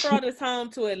 Jeremy, I brought us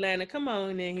home to Atlanta. Come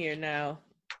on in here now.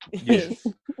 Yes.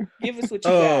 Give us what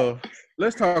you got.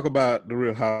 Let's talk about The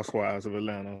Real Housewives of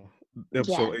Atlanta.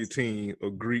 Episode 18, A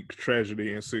Greek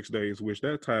Tragedy in 6 Days, which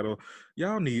that title,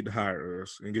 y'all need to hire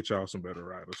us and get y'all some better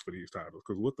writers for these titles,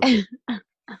 because what the fuck?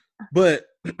 But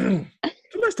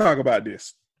let's talk about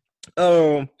this.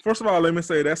 First of all, let me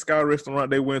say that Sky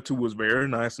restaurant they went to was very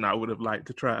nice, and I would have liked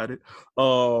to try it.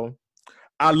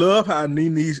 I love how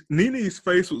Nene's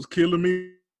face was killing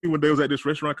me when they was at this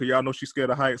restaurant, because y'all know she's scared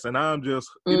of heights, and it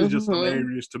is just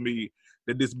hilarious to me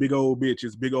that this big old bitch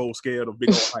is big old scared of big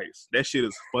old heights. That shit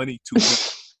is funny to me.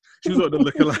 She was up there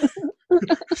looking like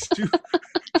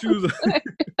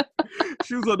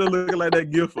She was up there looking like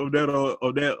that gif of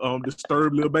that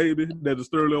disturbed little baby, that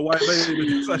disturbed little white baby.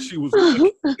 That's how she was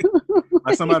looking.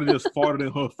 Like somebody just farted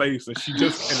in her face, and she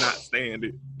just cannot stand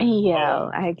it. Yo,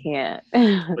 I can't.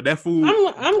 But that food.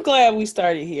 I'm glad we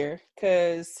started here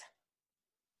because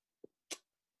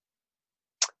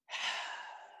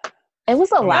it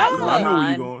was a lot going I know on. where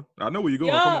you're going. I know where you're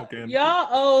going. Come on, Candy. Y'all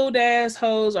old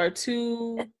assholes are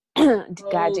too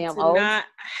goddamn to old. not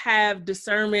have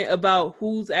discernment about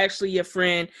who's actually your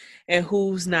friend and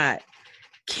who's not.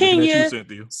 Kenya,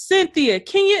 Cynthia,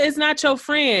 Kenya is not your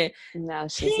friend. No,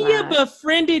 she's Kenya not.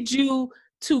 befriended you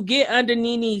to get under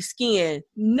Nene's skin.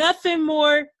 Nothing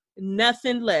more,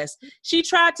 nothing less. She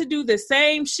tried to do the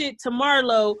same shit to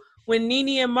Marlo when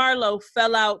Nene and Marlo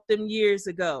fell out them years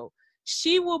ago.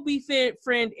 She will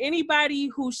befriend anybody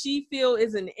who she feel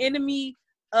is an enemy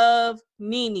of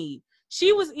Nene.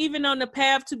 She was even on the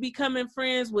path to becoming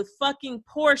friends with fucking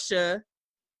Portia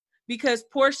because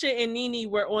Portia and Nene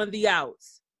were on the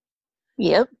outs.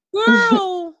 Yep.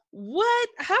 Girl, what?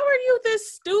 How are you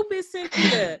this stupid,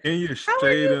 Cynthia? And you're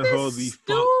shading her the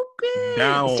stupid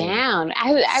down.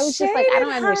 I was just like, I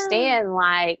don't understand,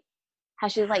 like, how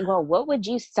she's like, well, what would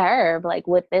you serve, like,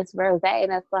 with this rosé?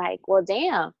 And it's like, well,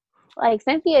 damn. Like,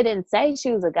 Cynthia didn't say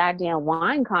she was a goddamn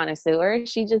wine connoisseur.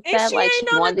 She just said, she like, she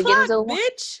wanted to get into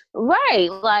bitch. Right.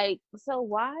 Like, so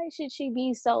why should she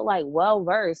be so, like,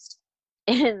 well-versed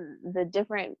in the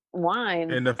different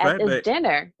wines and the at fact this that,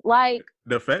 dinner? Like,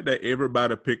 the fact that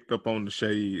everybody picked up on the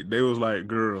shade, they was like,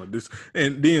 girl, this,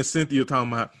 and then Cynthia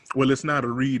talking about, well, it's not a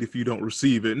read if you don't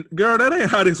receive it. Girl, that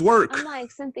ain't how this works. I'm like,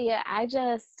 Cynthia, I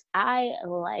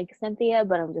like Cynthia,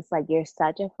 but I'm just like, you're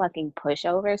such a fucking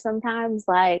pushover sometimes.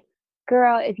 Like,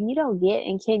 girl, if you don't get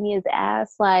in Kenya's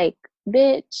ass, like,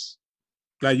 bitch.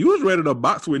 Like, you was ready to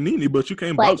box with Nene, but you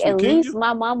can't box with Kenya. Like, at least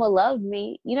my mama loved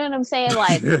me. You know what I'm saying?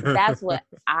 Like, that's what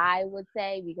I would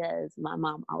say, because my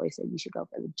mom always said you should go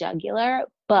for the jugular.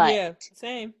 But yeah,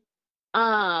 same.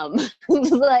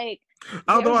 like,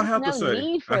 although I have to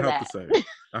say,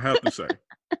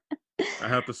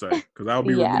 because I'll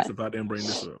be remiss if I didn't bring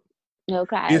this up.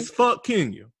 Okay. It's fuck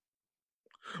Kenya.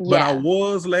 But I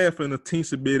was laughing a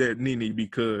teensy bit at Nene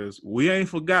because we ain't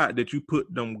forgot that you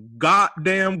put them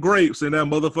goddamn grapes in that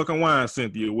motherfucking wine,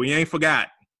 Cynthia. We ain't forgot.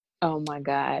 Oh my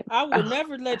God. I would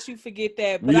never let you forget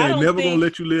that. But We ain't never gonna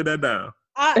let you live that down.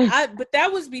 But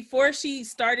that was before she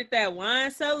started that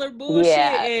wine cellar bullshit.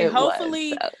 And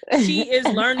hopefully she is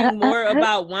learning more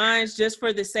about wines just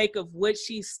for the sake of what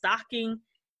she's stocking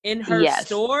in her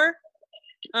store.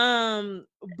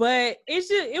 But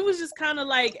it was just kind of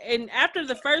like, and after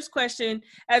the first question,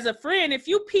 as a friend, if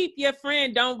you peep your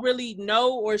friend don't really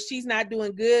know or she's not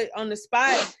doing good on the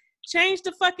spot, change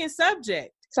the fucking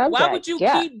subject. Why would you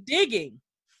keep digging?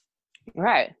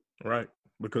 Right.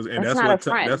 Because that's not a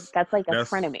friend. That's like a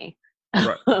frenemy.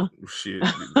 Right. Shit.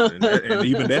 And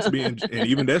even that's being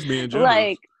generous.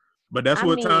 Like, but that's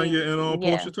what Tanya and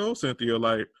Portia told Cynthia.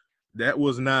 Like, that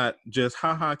was not just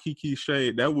kiki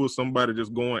shade. That was somebody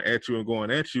just going at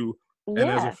you.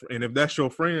 Yeah. And if that's your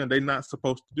friend, they're not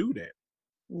supposed to do that.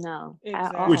 No.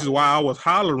 Exactly. Which is why I was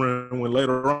hollering when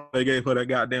later on they gave her that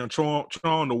goddamn charm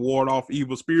to ward off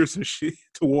evil spirits and shit,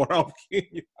 to ward off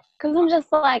Kenya. Because I'm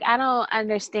just like, I don't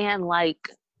understand, like,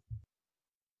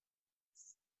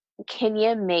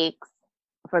 Kenya makes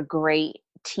for great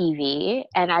TV.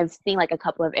 And I've seen, like, a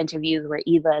couple of interviews where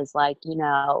Eva is like, you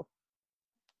know,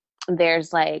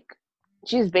 there's, like,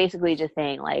 she's basically just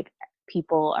saying, like,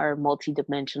 people are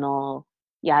multidimensional,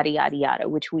 yada, yada, yada,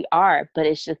 which we are. But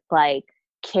it's just, like,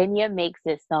 Kenya makes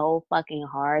it so fucking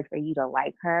hard for you to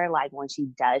like her, like, when she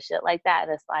does shit like that.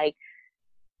 And it's like,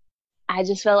 I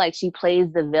just feel like she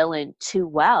plays the villain too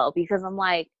well, because I'm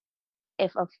like,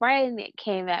 if a friend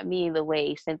came at me the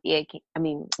way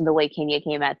Kenya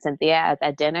came at Cynthia at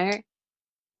that dinner,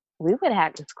 we would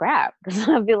have to scrap. Because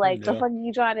I'd be like, the fuck are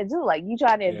you trying to do? Like, you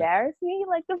trying to embarrass me?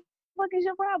 Like, the fuck is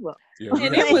your problem? Yeah,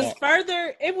 and it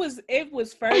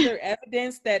was further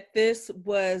evidence that this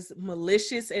was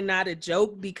malicious and not a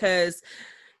joke, because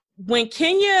when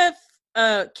Kenya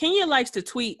likes to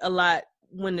tweet a lot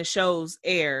when the shows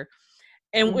air,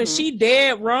 and when she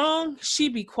dead wrong, she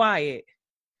be quiet.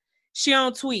 She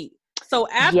don't tweet. So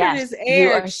after this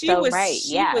aired, she was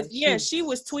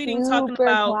tweeting, talking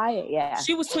about quiet,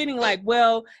 she was tweeting like,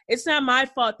 well, it's not my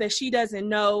fault that she doesn't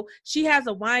know. She has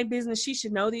a wine business. She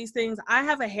should know these things. I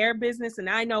have a hair business and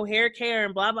I know hair care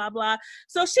and blah, blah, blah.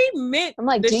 So she meant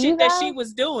the shit that she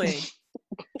was doing.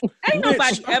 I ain't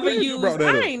nobody ever used.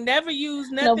 I ain't never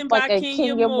used nothing by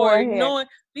Kenya Moore, knowing,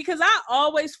 because I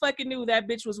always fucking knew that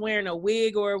bitch was wearing a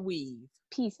wig or a weave.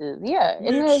 pieces. Yeah, and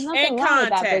there's nothing wrong with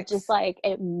that, but just like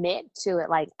admit to it,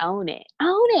 like own it.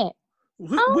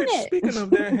 Which speaking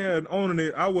of that, had owning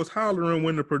it, I was hollering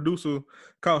when the producer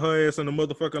caught her ass in the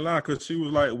motherfucking lie because she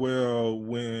was like, "Well,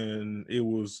 when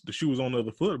the shoe was on the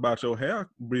other foot about your hair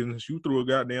business, you threw a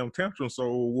goddamn tantrum.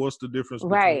 So what's the difference?"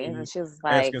 Right, and she was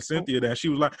like, asking Cynthia that. She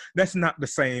was like, "That's not the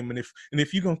same. And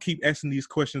if you're gonna keep asking these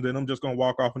questions, then I'm just gonna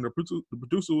walk off." And the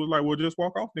producer was like, "Well, just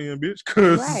walk off then, bitch,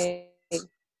 because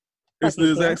it's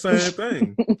the exact same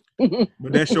thing."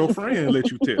 But that's your friend.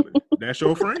 Let you tell it. That's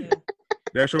your friend.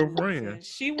 That's your friend.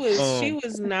 She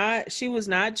was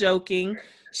not joking.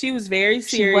 She was very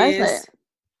serious. She wasn't.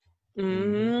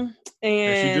 Mm-hmm.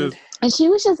 And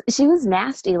she was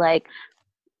nasty. Like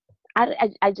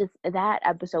I just, that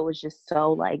episode was just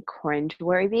so like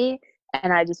cringeworthy,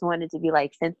 and I just wanted to be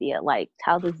like, Cynthia, like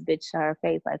tell this bitch to her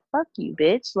face, like fuck you,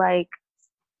 bitch, like.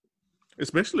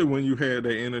 Especially when you had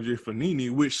that energy for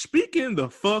Nene. Which, speaking the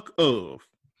fuck of.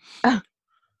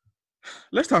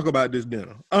 Let's talk about this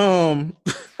dinner. Well,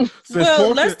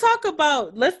 Portia, let's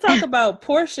talk about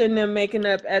Portia and them making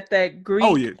up at that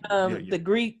Greek, the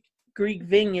Greek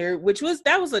vineyard, which was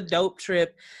a dope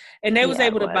trip, and they was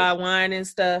able to buy wine and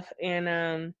stuff.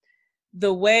 And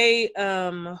the way,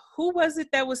 who was it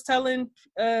that was telling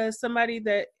somebody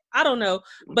that, I don't know,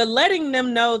 but letting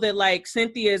them know that like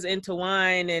Cynthia's into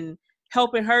wine and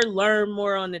helping her learn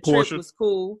more on the Portia. trip was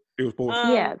cool. It was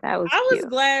Portia. That was I cute. was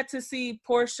glad to see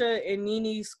Portia and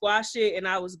Nene squash it, and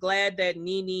I was glad that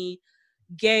Nene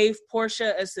gave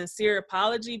Portia a sincere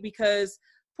apology, because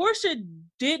Portia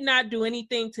did not do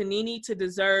anything to Nene to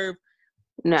deserve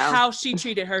how she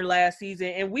treated her last season.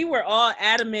 And we were all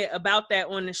adamant about that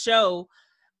on the show,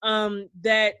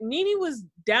 that Nene was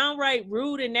downright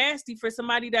rude and nasty for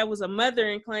somebody that was a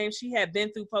mother and claimed she had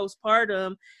been through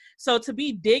postpartum. So to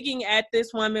be digging at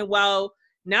this woman, while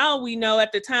now we know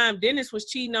at the time Dennis was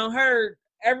cheating on her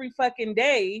every fucking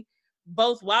day,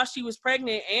 both while she was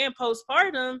pregnant and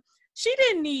postpartum, she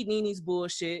didn't need Nene's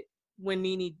bullshit when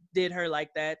Nene did her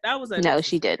like that. That was unnecessary. No,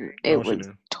 she didn't. It was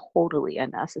totally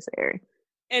unnecessary.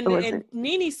 And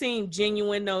Nene seemed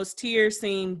genuine. Those tears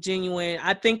seemed genuine.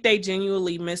 I think they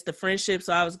genuinely missed the friendship,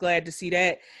 so I was glad to see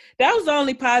that. That was the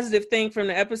only positive thing from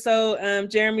the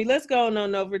episode. Jeremy, let's go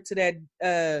on over to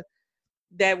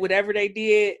that whatever they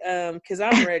did, because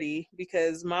I'm ready,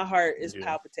 because my heart is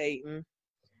palpitating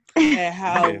at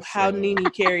how Nene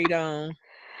carried on.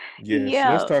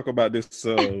 Yes, let's talk about this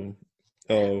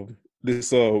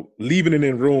leaving it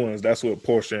in ruins. That's what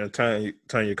Portia and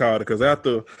Tanya called it, because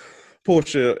after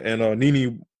Portia and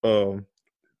Nene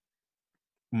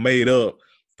made up,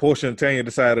 Portia and Tanya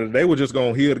decided that they were just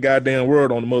gonna hear the goddamn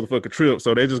word on the motherfucking trip.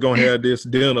 So they just gonna have this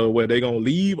dinner where they gonna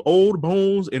leave old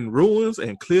bones in ruins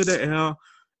and clear the air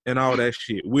and all that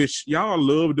shit. Which y'all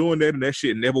love doing that, and that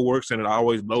shit never works, and it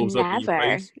always blows up in your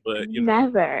face. But you know,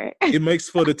 never. It makes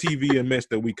for the TV image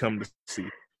that we come to see.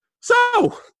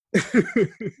 So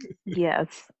yes,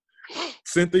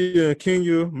 Cynthia and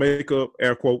Kenya make up,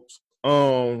 air quotes.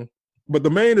 But the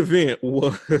main event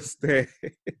was that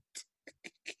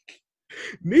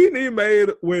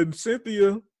Nene when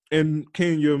Cynthia and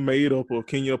Kenya made up, or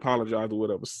Kenya apologized or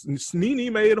whatever,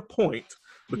 Nene made a point.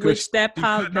 Which that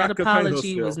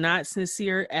apology was not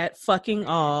sincere at fucking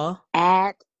all.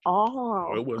 At all.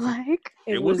 No, it wasn't.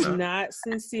 It was not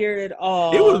sincere at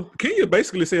all. Kenya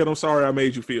basically said, "I'm sorry I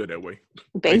made you feel that way."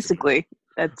 Basically.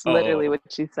 That's literally what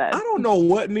she said. I don't know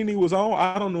what Nene was on.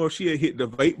 I don't know if she had hit the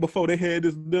vape before they had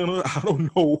this dinner. I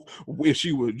don't know if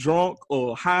she was drunk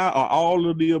or high or all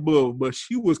of the above, but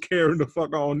she was carrying the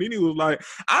fuck on. Nene was like,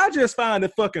 I just find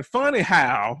it fucking funny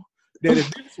how that if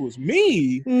this was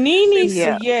me. Nene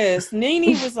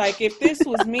was like, if this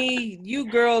was me,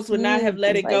 you girls would not have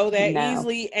let it go that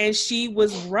easily. And she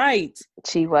was right.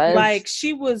 She was. Like,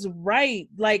 she was right.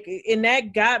 Like, and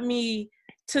that got me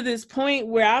to this point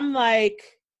where I'm like,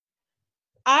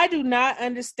 I do not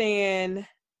understand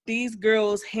these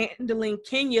girls handling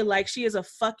Kenya like she is a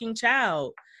fucking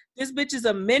child. This bitch is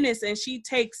a menace, and she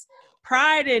takes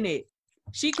pride in it.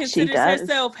 She considers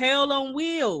herself hell on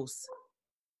wheels.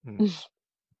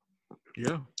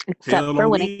 Yeah. Except for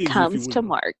when it comes to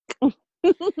Mark.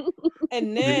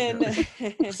 And then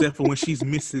except for when she's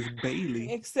Mrs.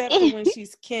 Bailey. Except for when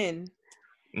she's Ken.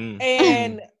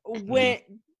 And when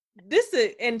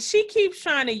and she keeps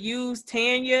trying to use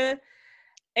Tanya.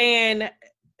 And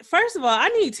first of all, I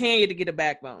need Tanya to get a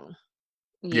backbone.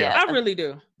 Yeah. I really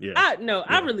do. Yeah.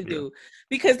 I really do.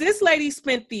 Because this lady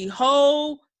spent the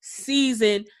whole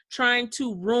season trying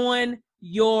to ruin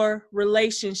your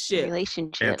relationship.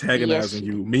 Antagonizing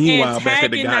you. Meanwhile, back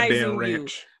at the goddamn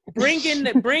ranch.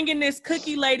 Bringing this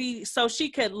cookie lady so she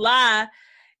could lie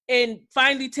and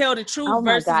finally tell the truth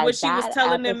versus what she was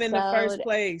telling them in the first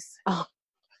place.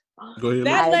 Go ahead.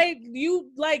 That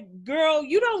girl,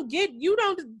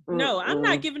 no, I'm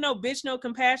not giving no bitch no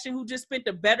compassion who just spent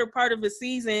the better part of a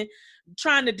season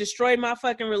trying to destroy my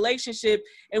fucking relationship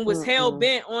and was hell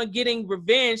bent on getting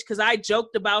revenge because I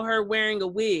joked about her wearing a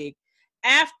wig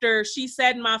after she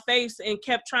sat in my face and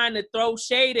kept trying to throw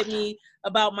shade at me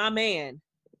about my man.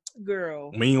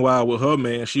 Girl. Meanwhile, with her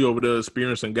man, she over there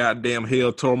experiencing goddamn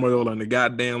hell turmoil and the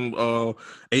goddamn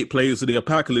 8 plagues of the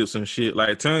apocalypse and shit.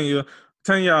 Like, Tanya,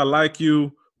 I like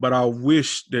you, but I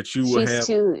wish that you would she's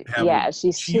too nice.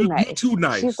 You're too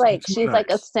nice. She's like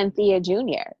a Cynthia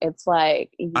Jr. It's like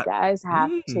you guys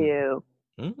have to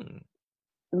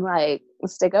like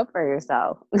stick up for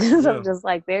yourself. Because I'm just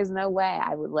like, there's no way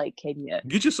I would like Kenya.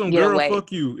 Get you some girl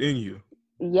fuck you in you.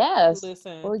 Yes.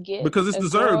 Listen. Or get because it's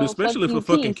deserved, especially for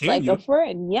fucking Kenya. Like a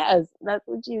friend. Yes. That's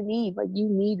what you need. Like you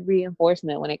need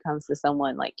reinforcement when it comes to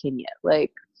someone like Kenya.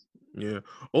 Like yeah.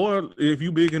 Or if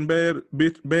you big and bad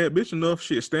bitch enough,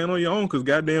 shit, stand on your own. Because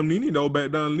goddamn Nene though back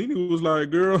down. Nene was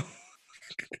like, girl.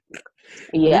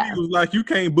 Yeah. Nene was like, you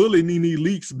can't bully Nene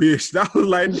Leaks, bitch. That was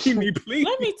like, Nene, please.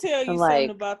 Let me tell you something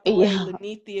about the way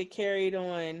Lenithia carried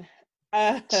on.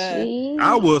 I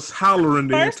was hollering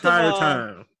the entire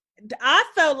time. I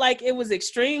felt like it was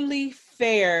extremely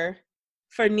fair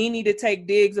for Nene to take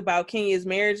digs about Kenya's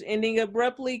marriage ending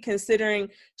abruptly, considering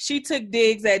she took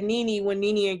digs at Nene when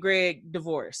Nene and Greg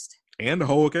divorced. And the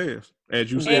whole cast,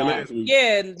 as you said last week.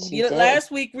 Yeah, last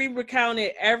week we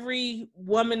recounted every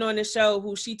woman on the show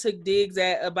who she took digs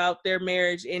at about their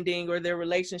marriage ending or their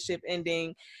relationship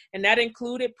ending. And that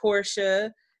included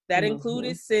Portia. That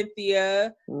included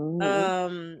Cynthia,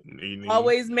 Nene.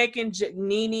 always making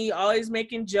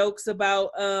jokes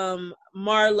about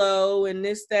Marlo and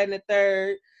this, that, and the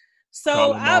third.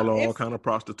 So Marlo all kind of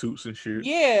prostitutes and shit.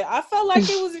 Yeah, I felt like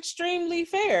it was extremely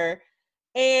fair.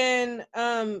 And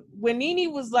when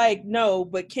Nene was like, no,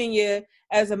 but Kenya,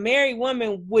 as a married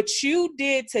woman, what you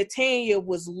did to Tanya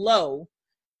was low.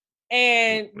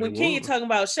 And when Kenya talking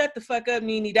about shut the fuck up,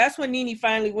 Nene, that's when Nene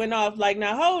finally went off like,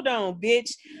 now hold on, bitch.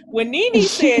 When Nene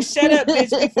said shut up, bitch,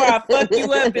 before I fuck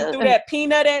you up and threw that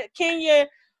peanut at Kenya,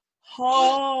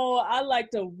 I like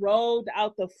to roll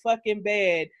out the fucking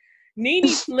bed. Nene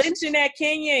flinching at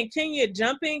Kenya and Kenya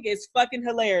jumping is fucking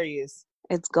hilarious.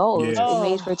 It's gold. Yeah. It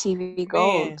made for TV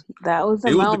gold. Man. That was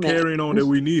it moment. was the carrying on that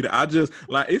we needed. I just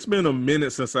like it's been a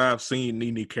minute since I've seen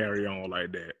Nene carry on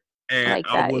like that. And like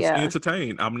I was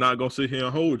entertained. I'm not gonna sit here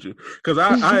and hold you because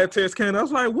I had text Ken. I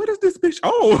was like, "What is this bitch?"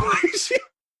 Oh,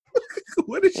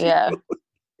 what is she? Yeah,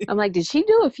 I'm like, did she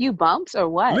do a few bumps or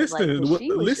what? Listen,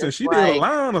 like, she did a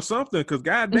line or something because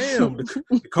goddamn,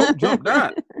 the coat jumped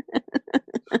out.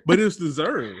 But it's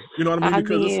deserved. You know what I mean?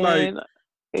 Because it's like.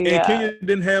 And Kenya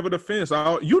didn't have a defense.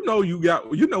 You know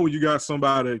when you got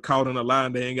somebody caught in a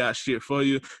line they ain't got shit for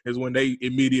you is when they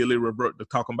immediately revert to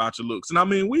talking about your looks. And I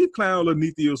mean, we clown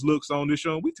Lenithia's looks on this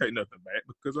show and we take nothing back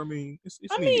because I mean, it's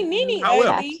Nene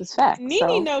ugly.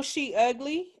 Nene knows she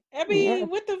ugly. I mean,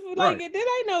 what the like? Did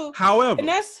I know? However, and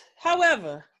that's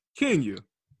Kenya.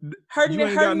 Her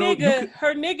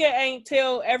nigga ain't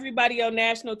tell everybody on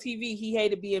national TV he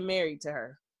hated being married to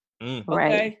her. Okay.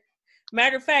 Right.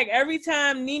 Matter of fact, every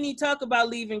time Nene talk about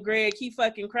leaving Greg, he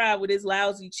fucking cried with his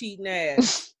lousy cheating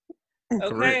ass.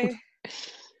 Okay.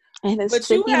 And but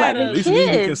you had at least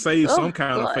Nene can save some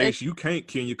kind of face. You can't,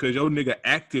 Kenya, because your nigga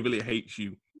actively hates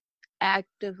you.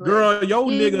 Actively. Girl, your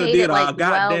nigga did a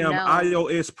goddamn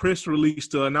iOS press release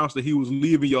to announce that he was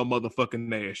leaving your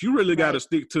motherfucking ass. You really got to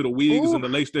stick to the wigs and the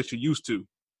lace that you used to.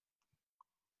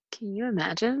 Can you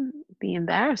imagine the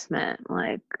embarrassment?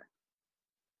 Like,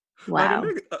 wow.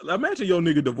 Like imagine your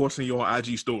nigga divorcing you on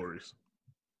IG stories.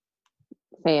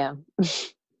 Fam.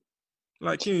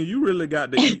 Like, Ken, you really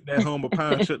got to eat that humble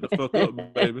pie and shut the fuck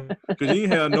up, baby. Because you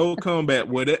ain't had no comeback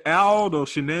with it. All the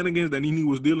shenanigans that Nene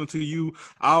was dealing to you,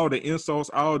 all the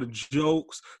insults, all the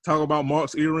jokes, talking about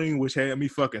Mark's earring, which had me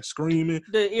fucking screaming.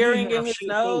 The earring in his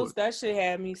nose, that shit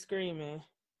had me screaming.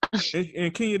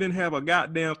 And Kenya didn't have a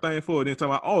goddamn thing for it. Then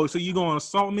talking about, oh, so you gonna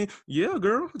assault me? Yeah,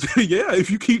 girl. Yeah, if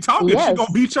you keep talking, she gonna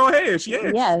beat your ass.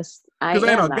 Yes. Because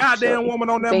ain't a goddamn woman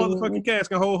on that motherfucking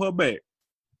cast can hold her back.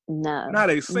 No. Not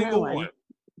a single one.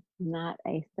 Not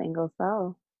a single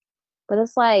soul. But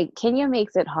it's like, Kenya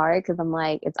makes it hard because I'm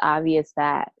like, it's obvious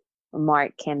that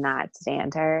Mark cannot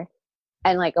stand her.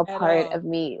 And like a part of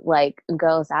me like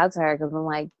goes out to her because I'm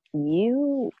like,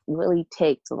 you really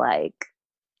take like,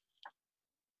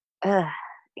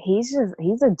 he's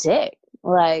a dick.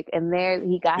 Like, and there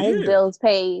he got his bills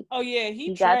paid. Oh yeah,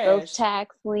 he got those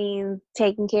tax liens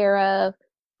taken care of.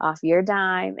 off your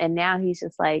dime, and now he's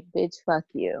just like, bitch, fuck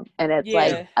you. And it's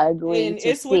like ugly and to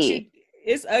it's see.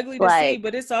 It's ugly to see,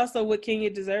 but it's also what Kenya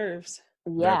deserves.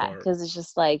 Yeah, because it's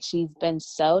just like she's been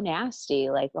so nasty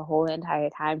like the whole entire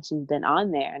time she's been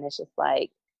on there, and it's just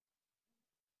like,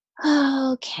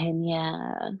 oh,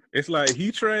 Kenya. It's like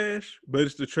he trash, but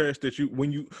it's the trash that you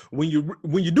when you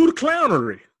do the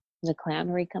clownery. The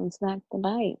clownery comes back to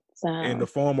bite. So in the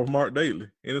form of Mark Daly,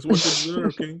 and it's what you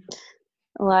deserve, King.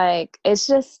 Like, it's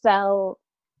just so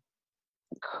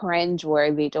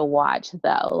cringeworthy to watch,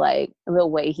 though. Like the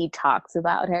way he talks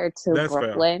about her to That's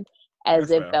Brooklyn, fair. as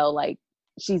if though like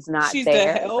she's not she's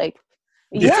there. The help. Like,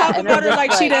 you talk about her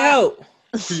like she the help.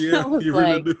 Yeah, you like,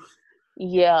 really do.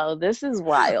 Yo, this is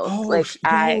wild. Oh, like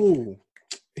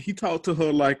he talked to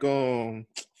her like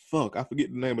fuck, I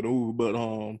forget the name of the movie,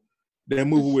 but that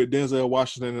movie with Denzel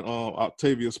Washington and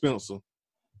Octavia Spencer.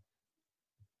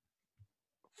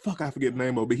 Fuck, I forget the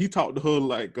name of it, but he talked to her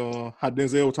like how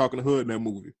Denzel was talking to her in that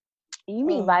movie. You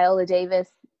mean Viola Davis?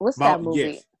 What's that movie?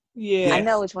 Yes. Yeah, I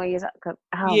know which one you're talking.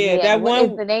 Oh, yeah, man. that what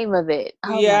one is the name of it?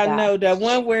 Oh, yeah, I know that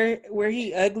one where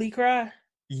he ugly cry.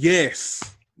 Yes.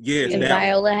 And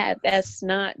Viola had that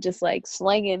snot just like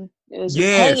slinging. It was just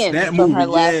hanging that from movie, her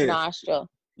left nostril.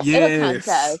 Yes. It'll come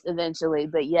to us eventually,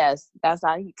 but yes, that's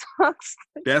how he talks.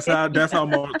 That's how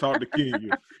Mark talked to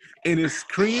Kenya. And it's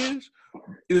cringe.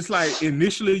 It's like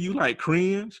initially you like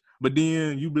cringe, but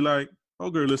then you be like, oh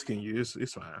girl, let's Kenya. It's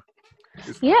fine.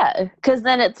 It's fine. Yeah, because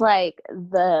then it's like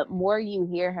the more you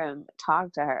hear him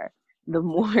talk to her, the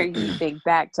more you think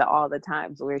back to all the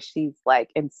times where she's like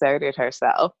inserted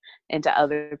herself into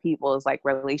other people's like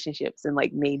relationships and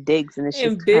like made digs, and it's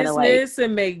in just kind of like,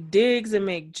 and make digs and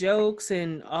make jokes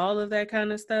and all of that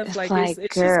kind of stuff. Like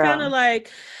it's girl. just kind of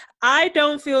like, I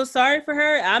don't feel sorry for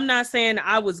her. I'm not saying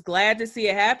I was glad to see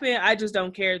it happen. I just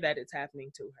don't care that it's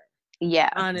happening to her. Yeah,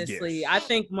 honestly, yes. I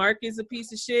think Mark is a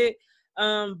piece of shit.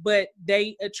 But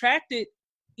they attracted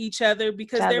each other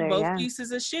because they're both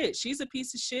pieces of shit. She's a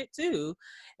piece of shit too,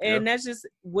 and that's just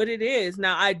what it is.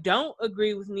 Now, I don't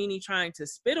agree with Nene trying to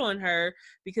spit on her,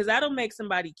 because that'll make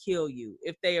somebody kill you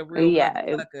if they a real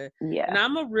motherfucker. And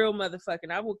I'm a real motherfucker,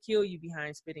 and I will kill you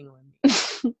behind spitting on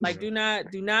me. Like, do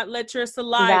not let your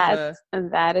saliva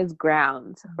that is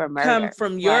grounds for murder come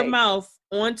from your mouth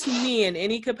onto me in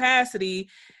any capacity.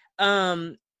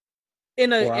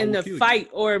 In a fight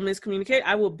or a miscommunication,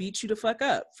 I will beat you the fuck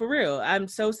up, for real. I'm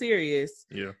so serious.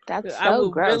 Yeah, that's so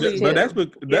gross. But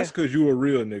that's because you a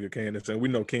real nigga, Candace, and we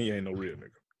know Kenya ain't no real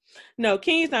nigga. No,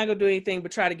 Kenya's not gonna do anything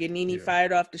but try to get Nene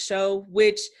fired off the show.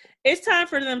 Which it's time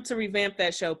for them to revamp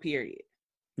that show. Period.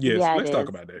 Yes, let's talk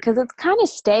about that, because it's kind of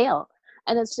stale,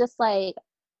 and it's just like,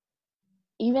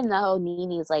 even though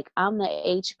Nene's like, I'm the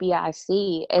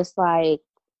HBIC, it's like,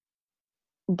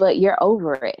 but you're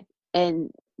over it,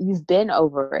 and you've been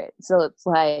over it. So it's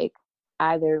like,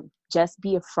 either just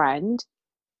be a friend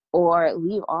or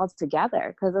leave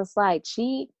altogether. Because it's like,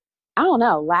 I don't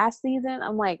know, last season,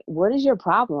 I'm like, what is your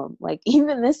problem? Like,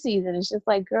 even this season, it's just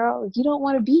like, girl, you don't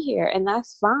want to be here, and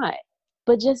that's fine.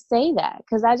 But just say that,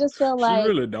 because I just feel like... She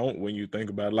really don't when you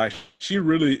think about it. Like, she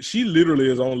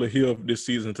literally is only here this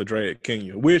season to drag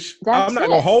Kenya, which I'm not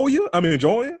going to hold you. I'm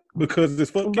enjoying because it's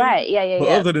fucking right, yeah. But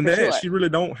other than that, she really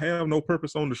don't have no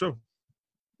purpose on the show.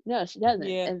 No, she doesn't.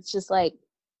 Yeah. And it's just like,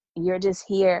 you're just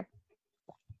here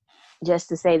just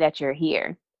to say that you're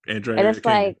here. And drag it's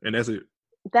Kenya, like, and that's it.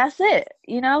 That's it.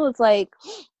 You know, it's like,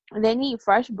 they need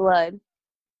fresh blood.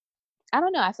 I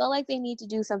don't know. I feel like they need to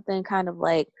do something kind of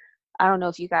like, I don't know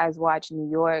if you guys watch New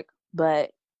York, but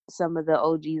some of the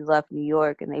OGs left New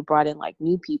York and they brought in like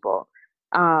new people.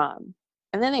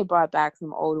 And then they brought back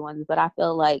some old ones, but I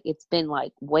feel like it's been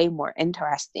like way more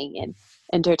interesting and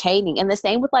entertaining. And the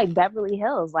same with like Beverly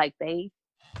Hills. Like, they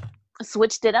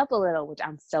switched it up a little, which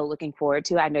I'm so looking forward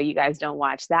to. I know you guys don't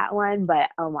watch that one, but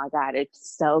oh my God,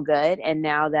 it's so good. And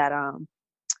now that,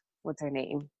 what's her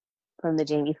name from the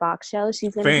Jamie Foxx show?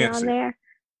 She's going to be on there.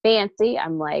 Fancy.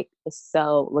 I'm like,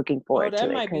 so looking forward to it.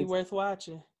 That might be worth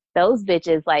watching. Those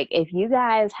bitches, like, if you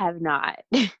guys have not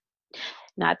to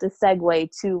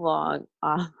segue too long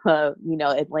off of,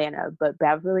 Atlanta, but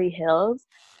Beverly Hills,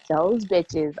 those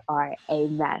bitches are a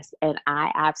mess. And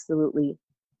I absolutely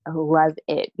love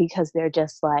it, because they're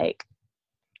just like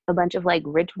a bunch of like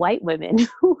rich white women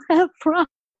who have problems.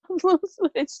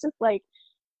 But it's just like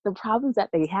the problems that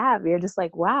they have, you're just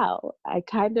like, wow, I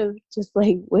kind of just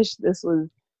like wish this was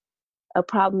a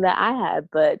problem that I had,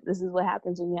 but this is what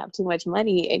happens when you have too much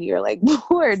money and you're like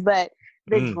bored. But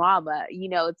the drama,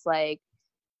 it's like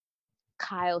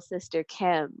Kyle's sister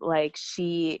Kim, like,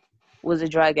 she was a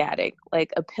drug addict,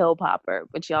 like a pill popper,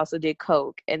 but she also did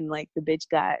coke, and like the bitch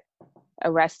got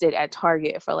arrested at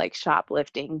Target for like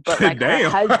shoplifting, but like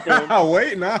Damn. her husband.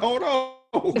 Wait, now hold on.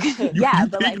 You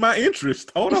but piqued like, my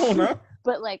interest. Hold on now.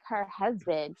 But like her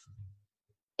husband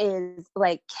is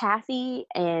like Kathy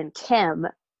and Kim.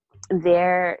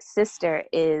 Their sister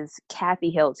is Kathy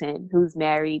Hilton, who's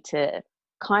married to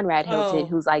Conrad Hilton,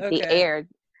 who's like the heir.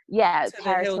 Yeah, to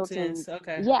Paris Hilton.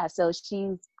 Okay. Yeah, so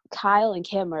she's Kyle and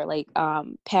Kim are like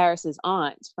Paris's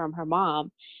aunts from her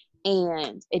mom,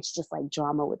 and it's just like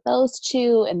drama with those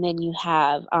two. And then you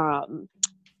have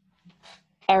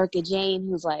Erica Jane,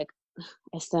 who's like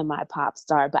a semi-pop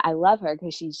star, but I love her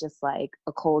because she's just like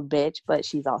a cold bitch, but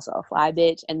she's also a fly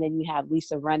bitch. And then you have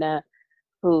Lisa Rinna,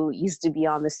 who used to be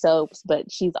on the soaps,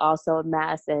 but she's also a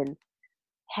mess. And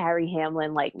Harry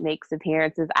Hamlin like makes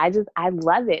appearances. I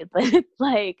love it, but it's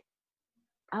like,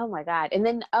 oh my God. And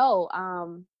then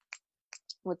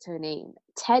what's her name?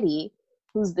 Teddy,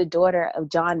 who's the daughter of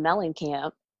John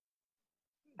Mellencamp,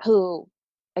 who,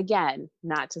 again,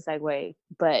 not to segue,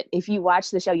 but if you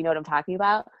watch the show, you know what I'm talking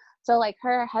about. So like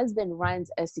her husband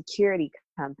runs a security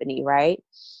company, right?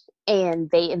 And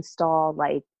they install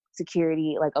like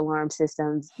security, like alarm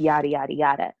systems, yada, yada,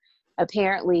 yada.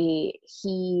 Apparently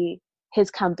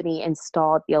his company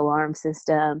installed the alarm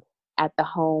system at the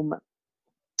home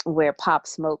where Pop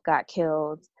Smoke got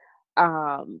killed.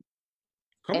 I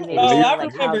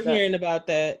remember hearing about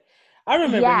that. I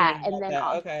remember hearing about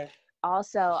that. Okay.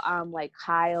 Also, like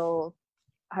Kyle,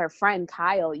 her friend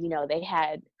Kyle, you know, they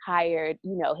had hired,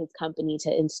 you know, his company to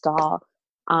install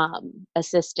a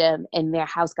system, and their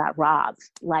house got robbed.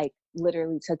 Like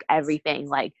literally took everything,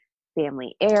 like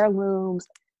family heirlooms.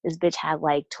 This bitch had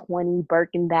like 20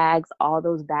 Birkin bags. All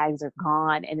those bags are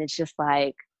gone. And it's just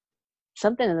like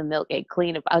something in the milk ain't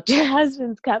clean about your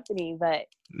husband's company, but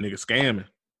nigga scamming.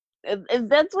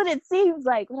 That's what it seems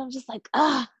like. But I'm just like,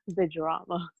 the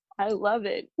drama. I love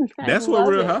it. That's what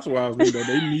Real Housewives need, though.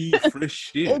 They need fresh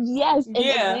shit. Yes, in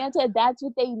Atlanta, that's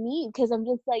what they need. Because I'm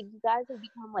just like, you guys have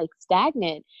become like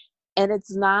stagnant, and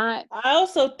it's not. I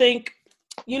also think,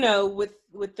 you know, with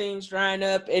things drying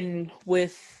up and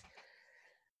with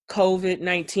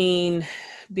COVID-19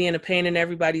 being a pain in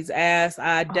everybody's ass,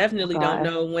 I definitely don't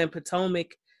know when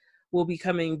Potomac will be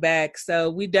coming back.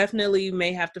 So we definitely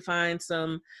may have to find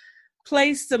some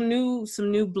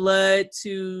new blood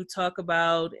to talk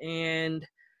about, and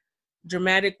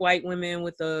dramatic white women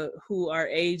who are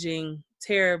aging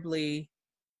terribly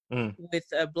with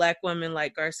a Black woman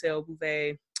like Garcelle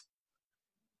Bouvet.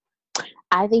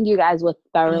 I think you guys would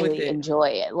thoroughly enjoy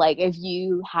it. Like if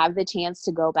you have the chance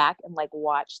to go back and like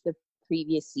watch the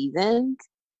previous seasons,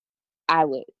 I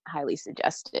would highly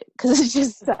suggest it because it's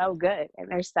just so good, and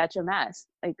they're such a mess,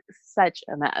 like such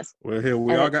a mess. Well, here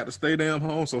we all got to stay damn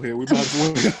home, so here we might as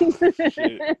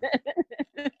well.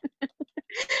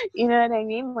 You know what I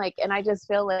mean? Like, and I just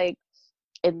feel like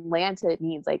Atlanta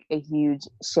needs like a huge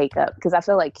shakeup because I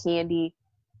feel like Kandi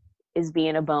is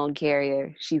being a bone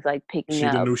carrier. She's like picking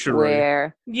up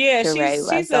where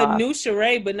she's a new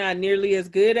Sheree, but not nearly as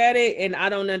good at it. And I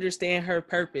don't understand her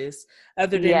purpose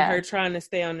other than her trying to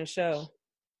stay on the show.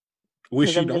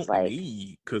 Which you don't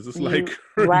need, because it's like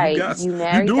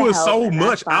you're doing so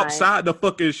much outside the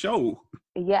fucking show.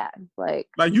 Yeah, like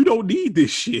you don't need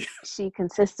this shit. She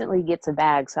consistently gets a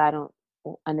bag, so I don't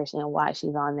understand why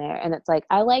she's on there. And it's like,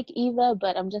 I like Eva,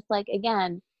 but I'm just like,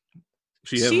 again,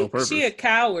 she has no purpose. She a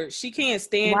coward. She can't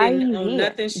stand on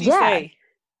nothing she say.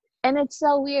 And it's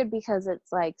so weird because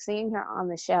it's like seeing her on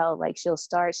the show, like she'll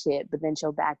start shit, but then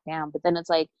she'll back down. But then it's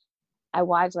like, I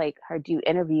watch like her do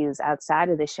interviews outside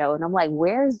of the show, and I'm like,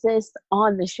 where's this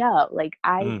on the show? Like,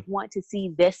 I want to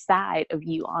see this side of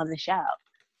you on the show.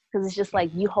 Because it's just like,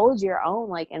 you hold your own,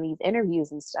 like in these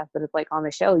interviews and stuff, but it's like on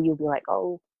the show, you'll be like,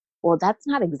 oh, well, that's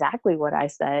not exactly what I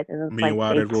said. And it's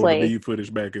meanwhile, like, they roll the lead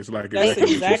footage back. It's like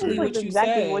exactly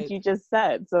what you just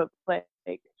said. So it's like,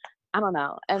 I don't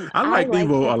know. And I liked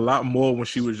Eva a lot more when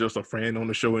she was just a friend on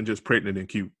the show and just pregnant and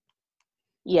cute.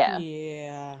 Yeah.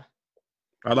 Yeah.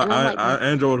 I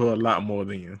enjoyed her a lot more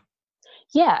than you.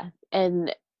 Yeah.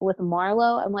 And with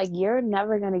Marlo, I'm like, you're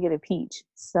never going to get a peach.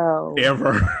 So.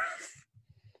 Ever.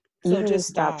 So just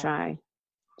stop trying.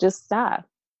 Just stop.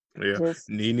 Yeah.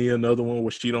 Nene, another one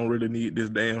where she don't really need this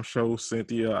damn show.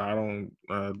 Cynthia,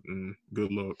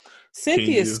 good luck.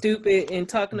 Cynthia's stupid, and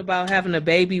talking about having a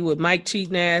baby with Mike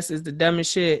cheating ass is the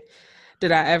dumbest shit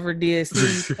that I ever did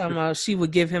see. Talking about she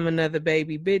would give him another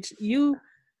baby. Bitch, you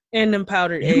and them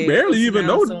powdered eggs. You barely even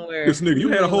know this nigga. You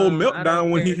had a whole meltdown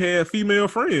when he had female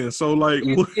friends. So like,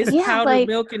 it's powdered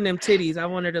milk in them titties. I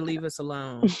want her to leave us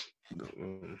alone.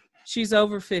 She's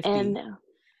over 50. And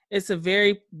it's a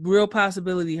very real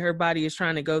possibility her body is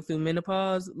trying to go through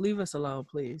menopause. Leave us alone,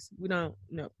 please. We don't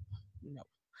know. No.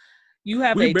 You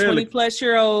have a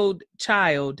 20-plus-year-old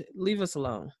child. Leave us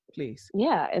alone, please.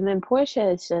 Yeah, and then Portia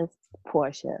is just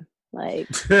Portia. Like,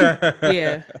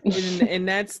 yeah, and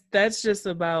that's just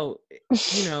about,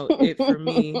 it for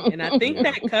me. And I think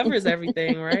that covers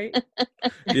everything, right?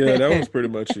 Yeah, that was pretty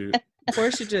much it.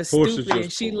 Portia stupid,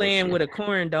 and she laying with a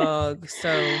corn dog.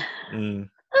 So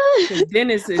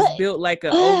Dennis is built like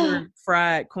an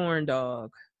over-fried corn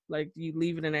dog. Like, you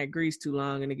leave it in that grease too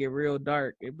long and it get real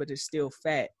dark, but it's still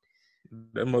fat.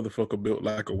 That motherfucker built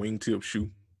like a wingtip shoe.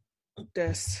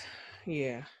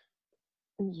 Yeah.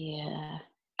 And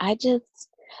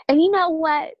you know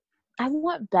what? I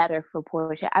want better for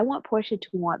Portia. I want Portia to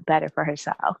want better for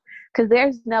herself. Because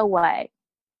there's no way,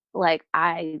 like,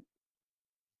 I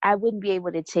wouldn't be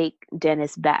able to take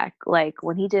Dennis back. Like,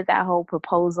 when he did that whole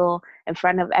proposal in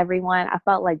front of everyone, I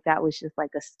felt like that was just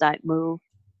like a stunt move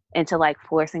into like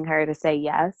forcing her to say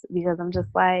yes. Because I'm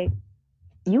just like,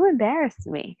 you embarrassed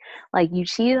me. Like, you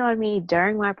cheated on me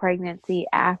during my pregnancy,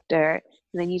 after,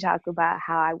 and then you talk about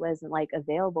how I wasn't like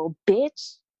available.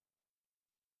 Bitch,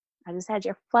 I just had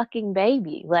your fucking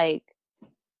baby. Like,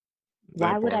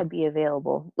 why would I be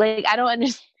available? Like, I don't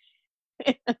understand.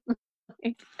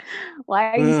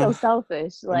 Why are you so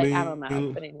selfish? Like, I don't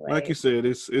know. But anyway, like you said,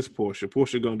 it's Portia.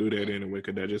 Portia gonna do that anyway,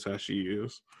 because that's just how she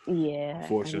is. Yeah.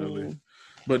 Unfortunately.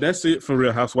 But that's it for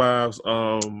Real Housewives.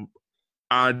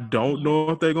 I don't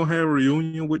know if they're gonna have a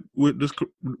reunion with this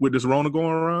Rona going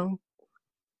around.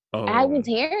 I was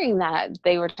hearing that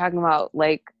they were talking about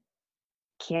like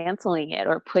canceling it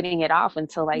or putting it off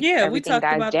until like we talked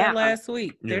about that last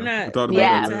week. They're not going to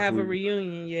have a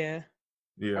reunion.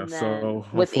 Yeah. So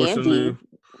with Andy,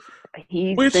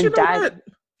 he's been diving.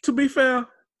 To be fair,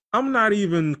 I'm not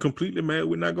even completely mad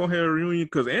we're not gonna have a reunion,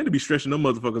 because Andy be stretching them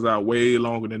motherfuckers out way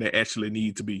longer than they actually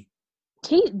need to be.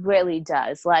 He really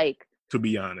does. Like, to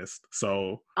be honest.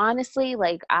 So honestly,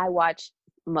 like, I watched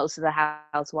most of the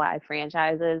Housewives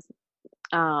franchises,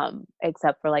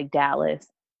 except for like Dallas,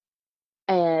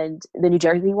 and the New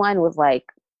Jersey one was like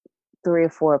 3 or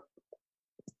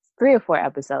 4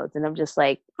 episodes, and I'm just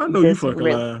like, I know you fucking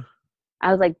lying.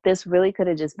 I was like, this really could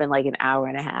have just been like an hour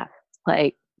and a half.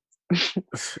 Like,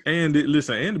 and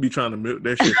listen, Andy be trying to milk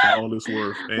that shit for all it's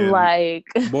worth. And like,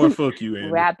 boy, fuck you,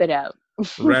 Andy. Wrap it up.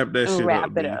 Wrap that shit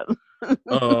Wrap it up.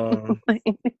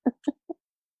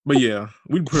 But yeah,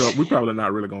 we probably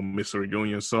not really gonna miss a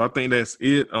reunion. So I think that's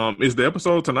it. Is the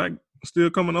episode tonight still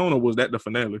coming on, or was that the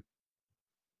finale?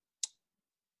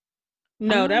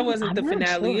 No, that wasn't the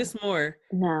finale. Sure. It's more.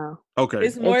 No. Okay.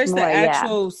 It's the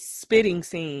actual spitting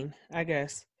scene, I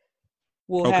guess,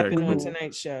 will happen on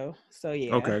tonight's show. So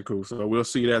yeah. Okay, cool. So we'll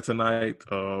see that tonight.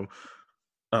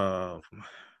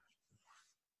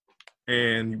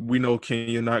 And we know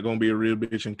Kenya not gonna be a real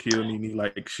bitch and kill Nene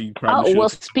like she probably should. Well,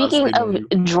 speaking of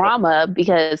drama,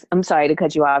 because I'm sorry to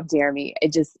cut you off, Jeremy,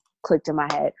 it just clicked in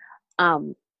my head.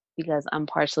 Because I'm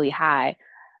partially high.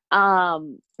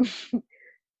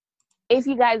 If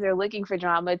you guys are looking for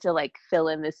drama to like fill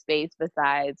in the space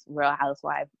besides Real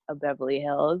Housewives of Beverly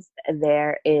Hills,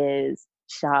 there is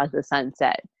Shahs of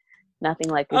Sunset. Nothing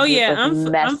like I'm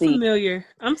familiar.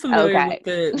 I'm familiar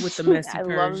with the messy versions. I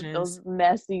love those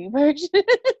messy versions.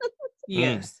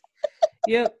 Yes.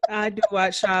 Yep, I do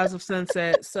watch Shahs of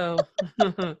Sunset, so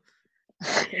and I'm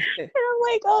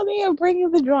like, oh, they are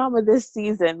bringing the drama this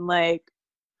season, like.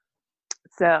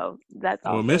 So that's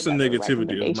all. Well, missing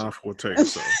negativity is my forte.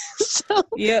 So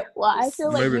yeah. Well, I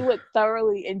feel like you would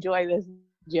thoroughly enjoy this,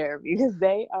 Jeremy, because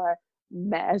they are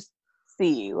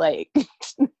messy, like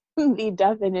the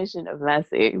definition of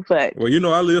messy. But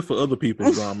well, I live for other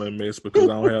people's drama and mess because I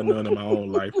don't have none in my own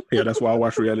life. Yeah, that's why I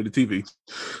watch reality TV.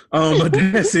 But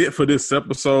that's it for this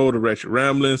episode of Ratchet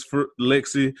Ramblings. For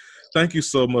Lexi, thank you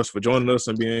so much for joining us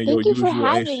and being your usual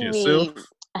ancient self.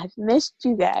 I've missed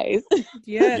you guys.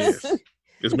 Yes.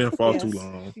 It's been far too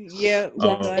long. Yeah.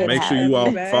 Make sure you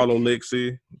all follow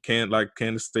Lexi. Like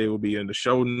Candace said, will be in the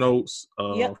show notes.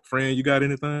 Friend, you got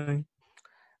anything?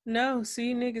 No. See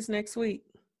you niggas next week.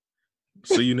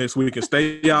 See you next week, and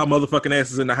stay y'all motherfucking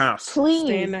asses in the house. Please.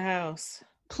 Stay in the house.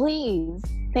 Please.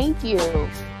 Thank you.